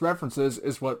 obvious references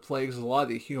is what plagues a lot of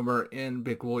the humor in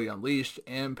Big Wooly Unleashed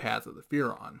and Path of the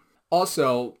Furon.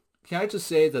 Also, can I just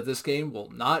say that this game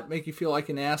will not make you feel like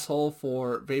an asshole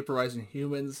for vaporizing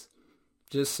humans?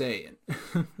 Just saying.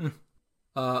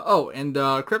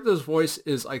 Crypto's voice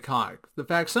is iconic. The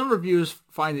fact some reviewers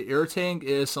find it irritating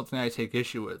is something I take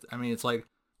issue with. I mean, it's like,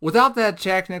 without that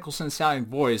Jack Nicholson sounding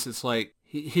voice, it's like,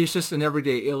 he's just an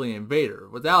everyday alien invader.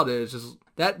 Without it, it's just,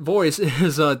 that voice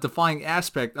is a defining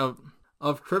aspect of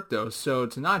Crypto, so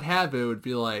to not have it would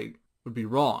be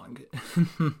wrong.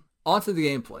 On to the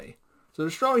gameplay. So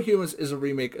Destroy Humans is a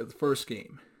remake of the first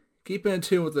game. Keeping in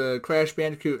tune with the Crash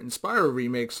Bandicoot and Spyro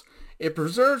remakes, it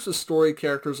preserves the story,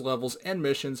 characters, levels, and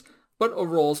missions, but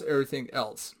overhauls everything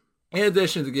else. In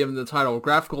addition to giving the title a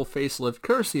graphical facelift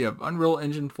courtesy of Unreal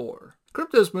Engine 4.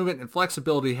 Crypto's movement and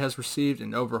flexibility has received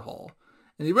an overhaul.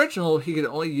 In the original, he could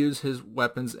only use his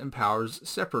weapons and powers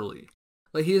separately,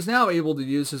 but he is now able to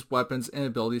use his weapons and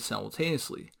abilities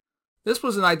simultaneously. This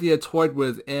was an idea toyed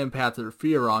with in Path of the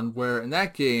Furon, where in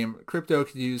that game, Crypto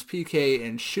could use PK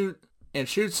and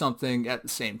shoot something at the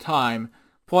same time.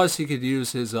 Plus, he could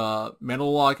use his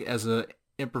mental lock as an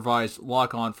improvised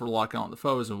lock-on for locking on the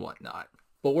foes and whatnot.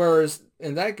 But whereas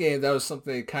in that game, that was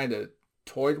something they kind of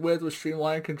toyed with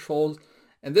streamlined controls,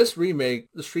 and this remake,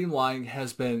 the streamlining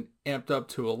has been amped up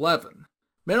to 11.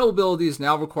 Mental abilities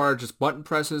now require just button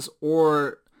presses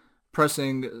or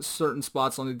pressing certain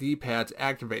spots on the D-pad to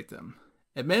activate them.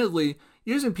 Admittedly,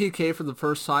 using PK for the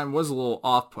first time was a little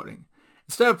off-putting.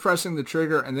 Instead of pressing the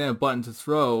trigger and then a button to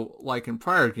throw, like in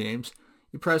prior games,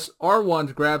 you press R1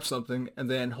 to grab something and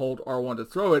then hold R1 to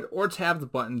throw it, or tap the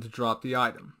button to drop the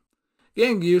item.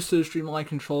 Getting used to the streamlined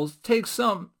controls takes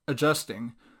some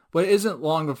adjusting, but it isn't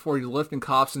long before you're lifting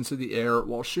cops into the air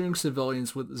while shooting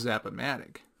civilians with the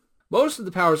Zap-O-Matic. Most of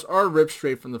the powers are ripped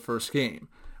straight from the first game,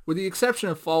 with the exception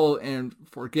of Follow and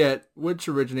Forget, which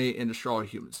originate in Destroy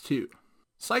Humans 2.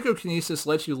 Psychokinesis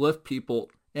lets you lift people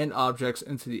and objects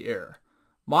into the air.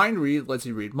 Mind Read lets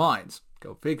you read minds.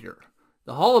 Go figure.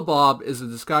 The Holobob is a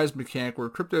disguised mechanic where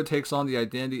Crypto takes on the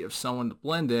identity of someone to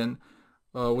blend in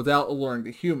without alluring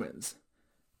the humans.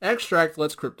 Extract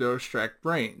lets Crypto extract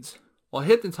brains, while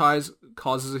Hypnotize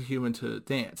causes a human to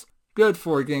dance. Good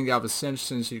for getting out of a cinch,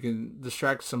 since you can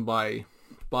distract somebody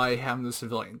by having the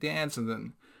civilian dance and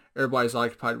then everybody's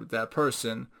occupied with that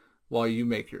person while you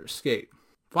make your escape.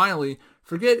 Finally,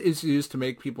 Forget is used to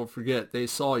make people forget they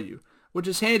saw you, which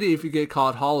is handy if you get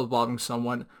caught holobobbing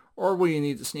someone or when you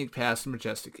need to sneak past a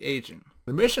majestic agent.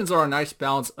 The missions are a nice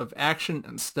balance of action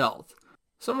and stealth.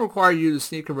 Some require you to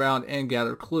sneak around and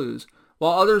gather clues,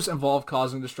 while others involve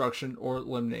causing destruction or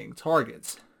eliminating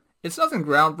targets. It's nothing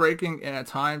groundbreaking, and at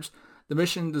times, the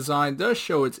mission design does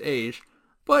show its age,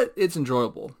 but it's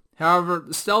enjoyable. However,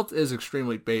 the stealth is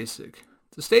extremely basic.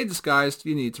 To stay disguised,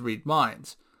 you need to read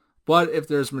minds. But if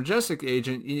there's a majestic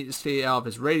agent, you need to stay out of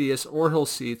his radius or he'll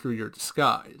see through your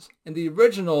disguise. In the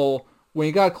original, when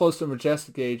you got close to a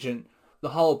majestic agent, the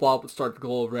holobob would start to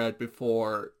glow red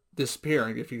before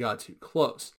disappearing if you got too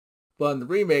close. But in the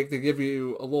remake, they give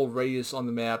you a little radius on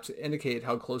the map to indicate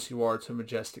how close you are to a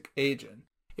majestic agent.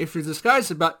 If your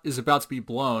disguise is about to be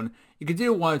blown, you can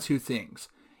do one of two things.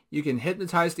 You can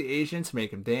hypnotize the agent to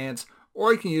make him dance,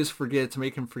 or you can use Forget to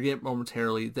make him forget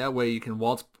momentarily. That way you can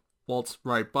waltz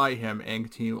right by him and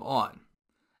continue on.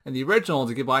 In the original,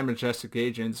 to get by majestic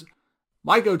agents,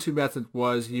 my go-to method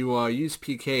was you use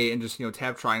PK and just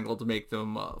tap triangle to make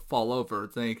them fall over.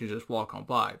 Then you can just walk on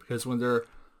by, because when they're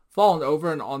falling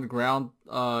over and on the ground,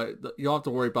 you don't have to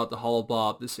worry about the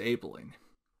holobob disabling.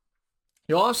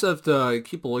 You'll also have to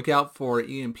keep a lookout for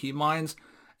EMP mines.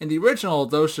 In the original,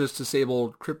 those just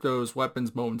disabled Crypto's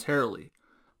weapons momentarily.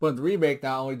 But in the remake,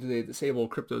 not only do they disable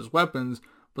Crypto's weapons,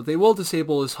 but they will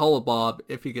disable his holobob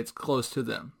if he gets close to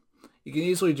them. You can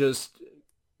easily just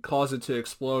cause it to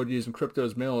explode using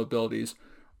Crypto's melee abilities,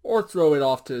 or throw it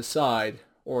off to the side,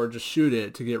 or just shoot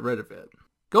it to get rid of it.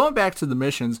 Going back to the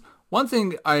missions, one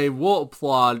thing I will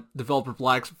applaud developer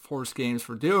Black Force Games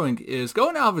for doing is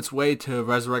going out of its way to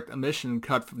resurrect a mission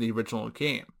cut from the original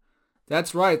game.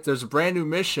 That's right, there's a brand new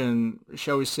mission,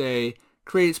 shall we say,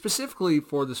 created specifically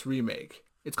for this remake.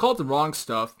 It's called The Wrong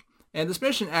Stuff, and this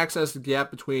mission acts as the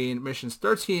gap between missions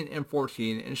 13 and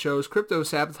 14 and shows Crypto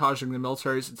sabotaging the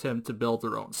military's attempt to build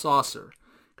their own saucer.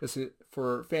 Because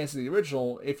for fans of the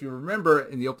original, if you remember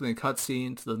in the opening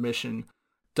cutscene to the mission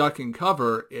Duck and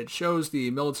Cover, it shows the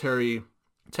military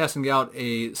testing out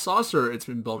a saucer it's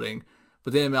been building,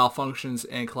 but then it malfunctions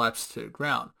and collapses to the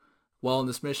ground. Well, in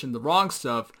this mission, The Wrong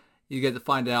Stuff, you get to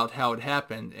find out how it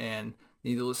happened, and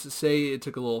needless to say, it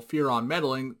took a little Furon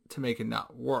meddling to make it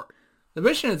not work. The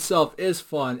mission itself is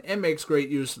fun and makes great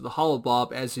use of the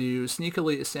holobob as you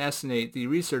sneakily assassinate the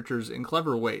researchers in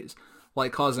clever ways,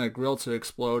 like causing a grill to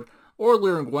explode or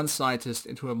luring one scientist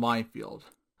into a minefield.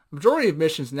 The majority of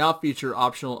missions now feature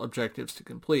optional objectives to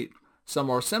complete. Some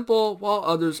are simple, while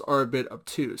others are a bit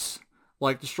obtuse,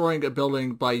 like destroying a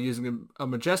building by using a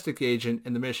majestic agent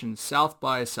in the mission South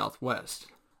by Southwest.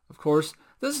 Of course,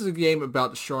 this is a game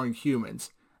about destroying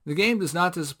humans. The game does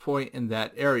not disappoint in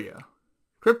that area.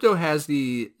 Crypto has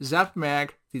the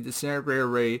Zap-Mag, the Disintegrator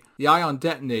Ray, the Ion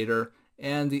Detonator,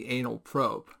 and the Anal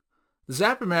Probe. The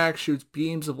Zap-Mag shoots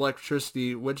beams of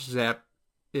electricity which zap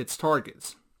its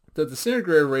targets. The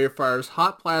Disintegrator Ray fires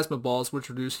hot plasma balls which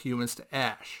reduce humans to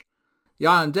ash. The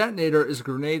Ion Detonator is a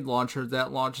grenade launcher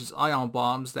that launches ion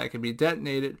bombs that can be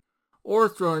detonated or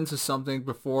thrown into something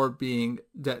before being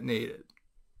detonated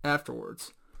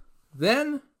afterwards.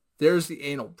 Then there's the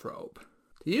Anal Probe.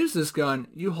 To use this gun,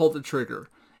 you hold the trigger,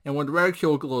 and when the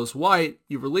reticule glows white,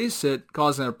 you release it,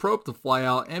 causing a probe to fly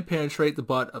out and penetrate the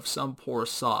butt of some poor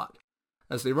sod.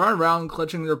 As they run around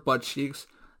clenching their butt cheeks,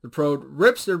 the probe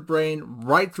rips their brain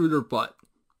right through their butt.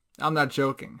 I'm not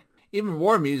joking. Even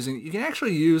more amusing, you can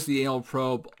actually use the anal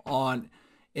probe on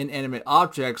inanimate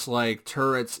objects like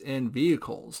turrets and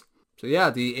vehicles. So yeah,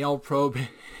 the anal probe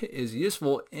is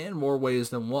useful in more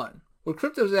ways than one. With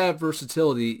Crypto's added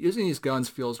versatility, using these guns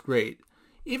feels great.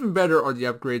 Even better are the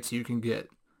upgrades you can get.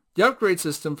 The upgrade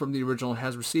system from the original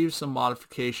has received some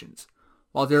modifications.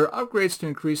 While there are upgrades to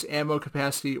increase ammo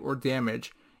capacity or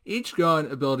damage, each gun,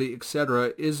 ability,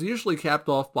 etc. is usually capped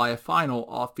off by a final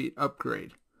offbeat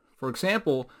upgrade. For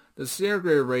example, the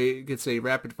Disintegrator Ray gets a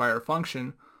rapid-fire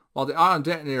function, while the Ion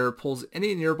Detonator pulls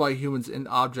any nearby humans and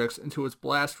objects into its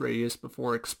blast radius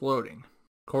before exploding.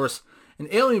 Of course, an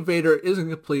alien invader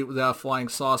isn't complete without a flying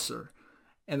saucer,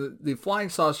 and the flying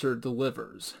saucer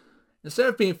delivers. Instead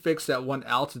of being fixed at one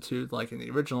altitude like in the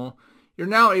original, you're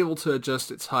now able to adjust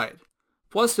its height.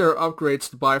 Plus there are upgrades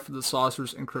to buy for the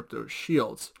saucers and Crypto's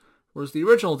shields, whereas the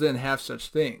original didn't have such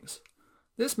things.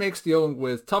 This makes dealing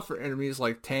with tougher enemies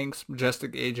like tanks,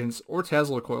 majestic agents, or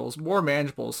Tesla coils more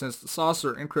manageable since the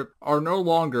saucer and Crypt are no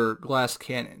longer glass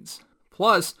cannons.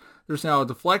 Plus, there's now a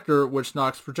deflector which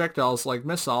knocks projectiles like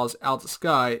missiles out the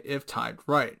sky if timed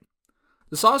right.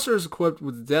 The saucer is equipped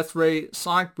with the Death Ray,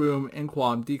 Sonic Boom, and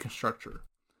Quantum Deconstructor.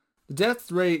 The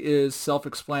Death Ray is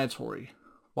self-explanatory,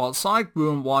 while Sonic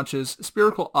Boom launches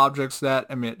spherical objects that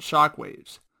emit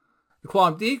shockwaves. The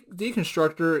Quantum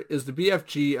Deconstructor is the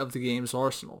BFG of the game's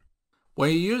arsenal.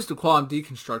 When you use the Quantum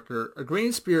Deconstructor, a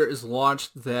green spear is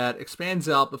launched that expands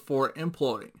out before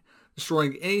imploding,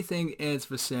 destroying anything in its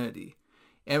vicinity.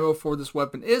 Ammo for this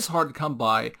weapon is hard to come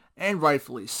by, and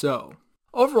rightfully so.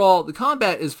 Overall, the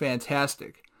combat is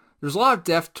fantastic. There's a lot of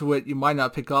depth to it you might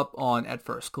not pick up on at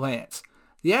first glance.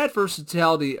 The added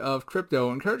versatility of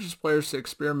Crypto encourages players to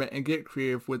experiment and get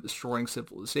creative with destroying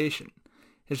civilization.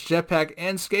 His jetpack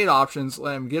and skate options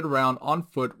let him get around on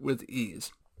foot with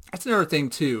ease. That's another thing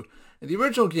too. In the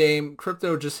original game,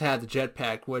 Crypto just had the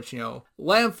jetpack, which,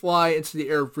 let him fly into the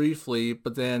air briefly,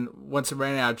 but then once it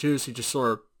ran out of juice, he just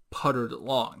sort of puttered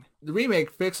along. The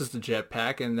remake fixes the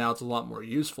jetpack, and now it's a lot more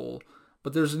useful.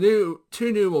 But there's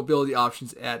two new mobility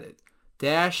options added,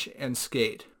 Dash and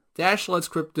Skate. Dash lets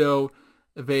Crypto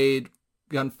evade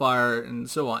gunfire and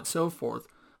so on and so forth,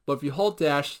 but if you hold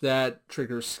Dash, that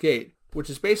triggers Skate, which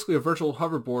is basically a virtual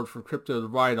hoverboard for Crypto to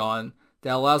ride on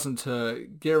that allows him to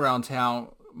get around town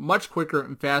much quicker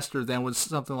and faster than with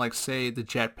something like, say, the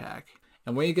jetpack.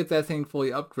 And when you get that thing fully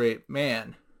upgraded,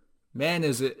 man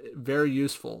is it very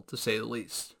useful, to say the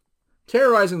least.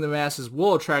 Terrorizing the masses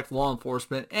will attract law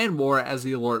enforcement and more as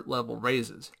the alert level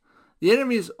raises. The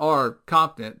enemies are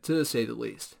competent, to say the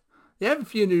least. They have a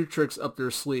few new tricks up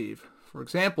their sleeve. For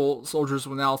example, soldiers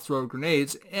will now throw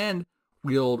grenades and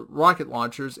wield rocket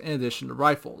launchers in addition to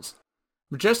rifles.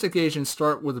 Majestic agents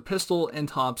start with a pistol and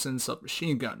Thompson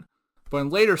submachine gun, but in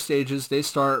later stages they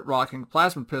start rocking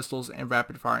plasma pistols and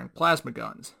rapid-firing plasma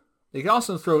guns. They can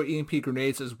also throw EMP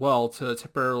grenades as well to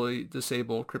temporarily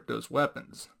disable Crypto's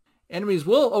weapons. Enemies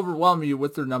will overwhelm you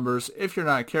with their numbers if you're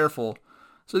not careful,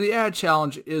 so the added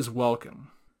challenge is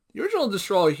welcome. The original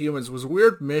Destroy All Humans was a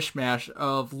weird mishmash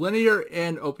of linear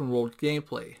and open-world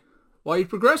gameplay. While you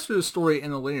progress through the story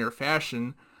in a linear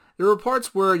fashion, there were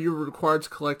parts where you were required to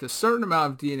collect a certain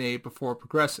amount of DNA before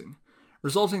progressing,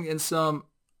 resulting in some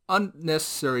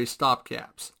unnecessary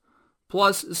stopgaps.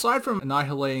 Plus, aside from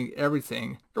annihilating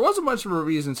everything, there wasn't much of a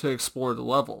reason to explore the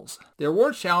levels. There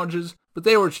were challenges, but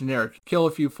they were generic. Kill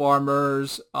a few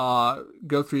farmers, go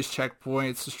through these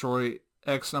checkpoints, destroy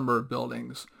X number of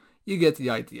buildings. You get the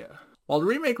idea. While the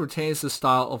remake retains the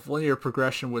style of linear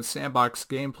progression with sandbox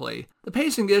gameplay, the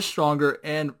pacing is stronger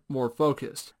and more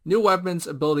focused. New weapons,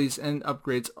 abilities, and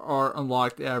upgrades are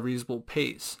unlocked at a reasonable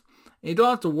pace, and you don't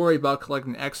have to worry about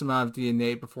collecting X amount of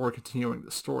DNA before continuing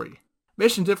the story.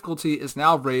 Mission difficulty is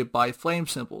now rated by flame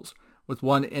symbols, with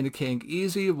 1 indicating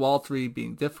easy while 3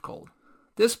 being difficult.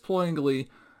 Disappointingly,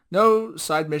 no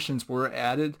side missions were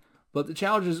added, but the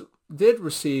challenges did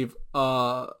receive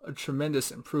a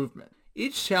tremendous improvement.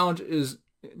 Each challenge is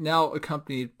now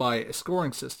accompanied by a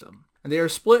scoring system, and they are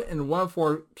split in one of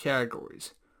 4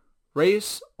 categories: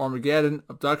 Race, Armageddon,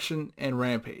 Abduction, and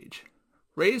Rampage.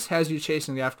 Race has you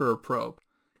chasing after a probe,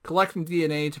 collecting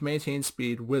DNA to maintain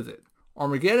speed with it.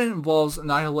 Armageddon involves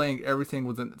annihilating everything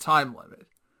within the time limit.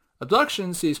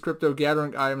 Abduction sees Crypto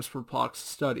gathering items for Pock's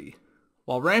study,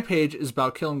 while Rampage is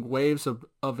about killing waves of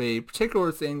a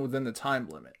particular thing within the time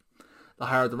limit. The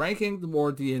higher the ranking, the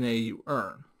more DNA you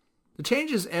earn. The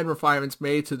changes and refinements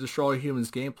made to Destroy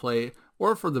Humans gameplay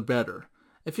were for the better.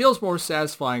 It feels more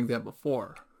satisfying than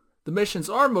before. The missions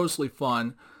are mostly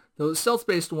fun, though the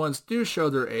stealth-based ones do show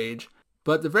their age,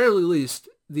 but at the very least,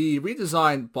 the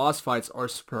redesigned boss fights are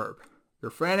superb. They're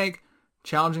frantic,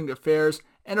 challenging affairs,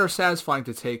 and are satisfying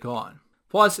to take on.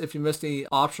 Plus, if you missed any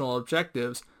optional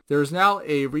objectives, there is now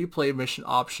a replay mission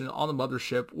option on the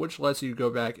mothership which lets you go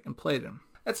back and play them.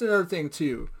 That's another thing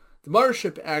too. The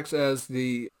mothership acts as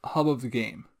the hub of the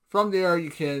game. From there, you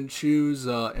can choose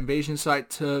an invasion site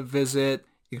to visit,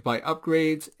 you can buy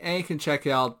upgrades, and you can check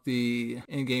out the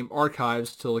in-game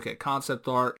archives to look at concept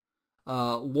art,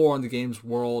 lore in the game's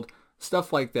world,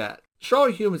 stuff like that. Destroy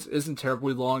All Humans isn't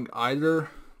terribly long either.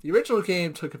 The original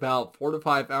game took about 4 to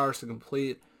 5 hours to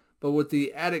complete, but with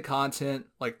the added content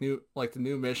like the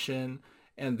new mission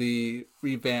and the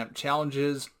revamped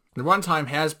challenges, the runtime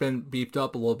has been beefed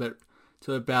up a little bit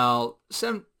to about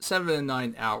 7 to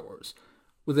 9 hours,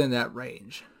 within that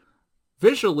range.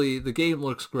 Visually, the game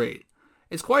looks great.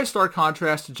 It's quite a stark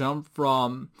contrast to jump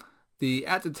from the,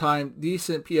 at the time,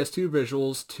 decent PS2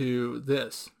 visuals to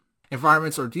this.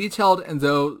 Environments are detailed, and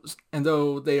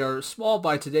though they are small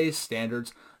by today's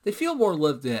standards, they feel more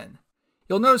lived in.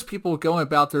 You'll notice people going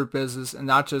about their business and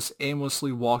not just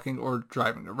aimlessly walking or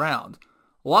driving around.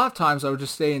 A lot of times I would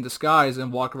just stay in disguise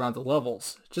and walk around the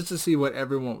levels, just to see what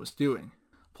everyone was doing.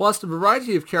 Plus, the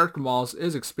variety of character models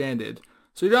is expanded,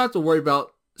 so you don't have to worry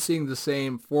about seeing the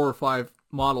same 4 or 5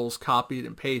 models copied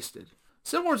and pasted.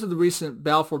 Similar to the recent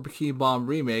Battle for Bikini Bomb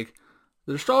remake,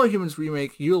 the Destroy All Humans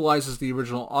remake utilizes the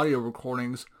original audio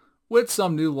recordings with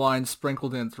some new lines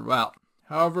sprinkled in throughout.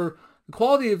 However, the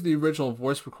quality of the original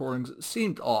voice recordings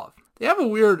seemed off. They have a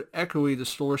weird echoey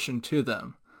distortion to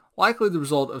them, likely the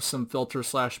result of some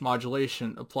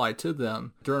filter/modulation applied to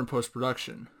them during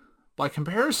post-production. By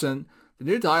comparison, the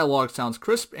new dialogue sounds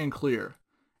crisp and clear,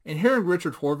 and hearing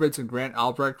Richard Horvitz and Grant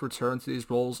Albrecht return to these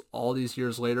roles all these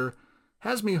years later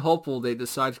has me hopeful they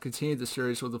decide to continue the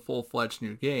series with a full-fledged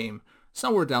new game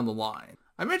somewhere down the line.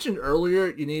 I mentioned earlier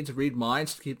you need to read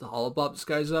minds to keep the Holobop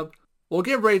disguise up. We'll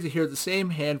get ready to hear the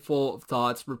same handful of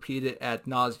thoughts repeated ad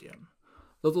nauseum.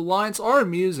 Though the lines are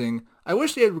amusing, I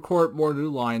wish they had recorded more new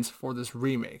lines for this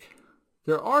remake.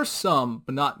 There are some,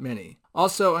 but not many.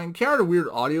 Also, I encountered a weird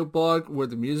audio bug where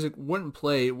the music wouldn't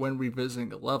play when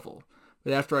revisiting a level,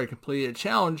 but after I completed a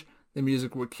challenge, the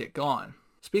music would kick on.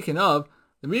 Speaking of,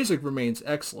 the music remains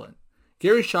excellent.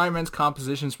 Gary Scheinman's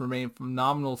compositions remain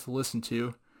phenomenal to listen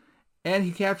to, and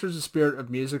he captures the spirit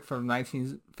of music from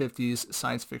 1950s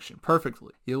science fiction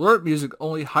perfectly. The alert music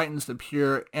only heightens the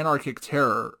pure anarchic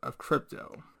terror of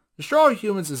Crypto. Destroy All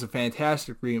Humans is a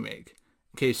fantastic remake,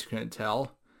 in case you couldn't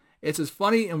tell, It's as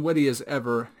funny and witty as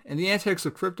ever, and the antics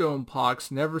of Crypto and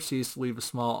Pox never cease to leave a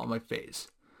smile on my face.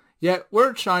 Yet,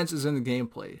 where it shines is in the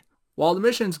gameplay. While the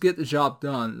missions get the job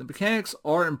done, the mechanics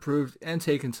are improved and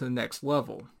taken to the next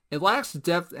level. It lacks the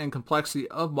depth and complexity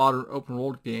of modern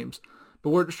open-world games, but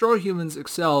where Destroy Humans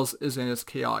excels is in its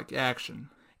chaotic action.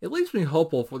 It leaves me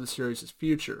hopeful for the series'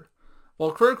 future.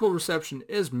 While critical reception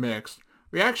is mixed,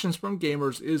 reactions from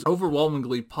gamers is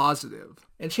overwhelmingly positive,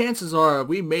 and chances are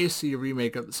we may see a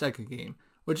remake of the second game,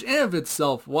 which in of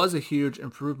itself was a huge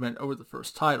improvement over the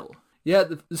first title.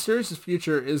 Yet, the series'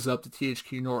 future is up to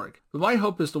THQ Nordic, but my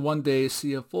hope is to one day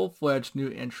see a full-fledged new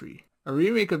entry. A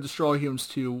remake of Destroy Humans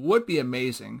 2 would be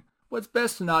amazing, but it's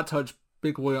best to not touch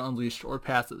Big Whale Unleashed or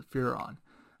Path of the Furon.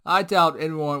 I doubt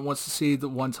anyone wants to see the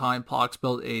one-time Pox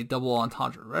build a double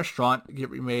entendre restaurant get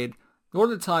remade, nor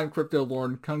the time Crypto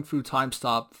learned Kung Fu Time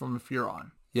Stop from a Furon.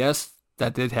 Yes,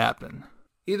 that did happen.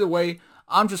 Either way,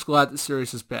 I'm just glad the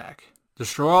series is back.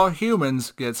 Destroy All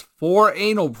Humans gets 4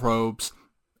 anal probes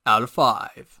out of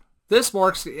 5. This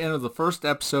marks the end of the first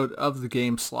episode of the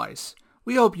Game Slice.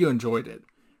 We hope you enjoyed it.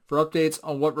 For updates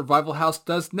on what Revival House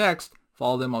does next,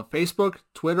 follow them on Facebook,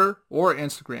 Twitter, or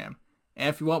Instagram. And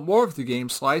if you want more of the Game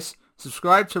Slice,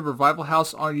 subscribe to Revival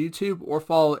House on YouTube or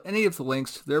follow any of the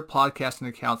links to their podcasting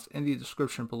accounts in the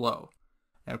description below.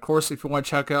 And of course, if you want to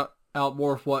check out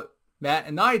more of what Matt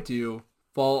and I do,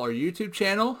 follow our YouTube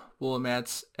channel, Will and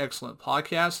Matt's Excellent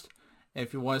Podcast. And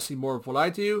if you want to see more of what I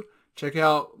do, check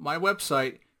out my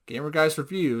website, Gamer Guys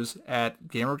Reviews, at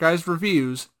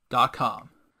gamerguysreviews.com.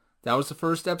 That was the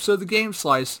first episode of the Game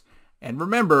Slice, and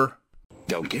remember,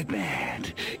 Don't get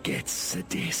mad, get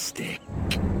sadistic.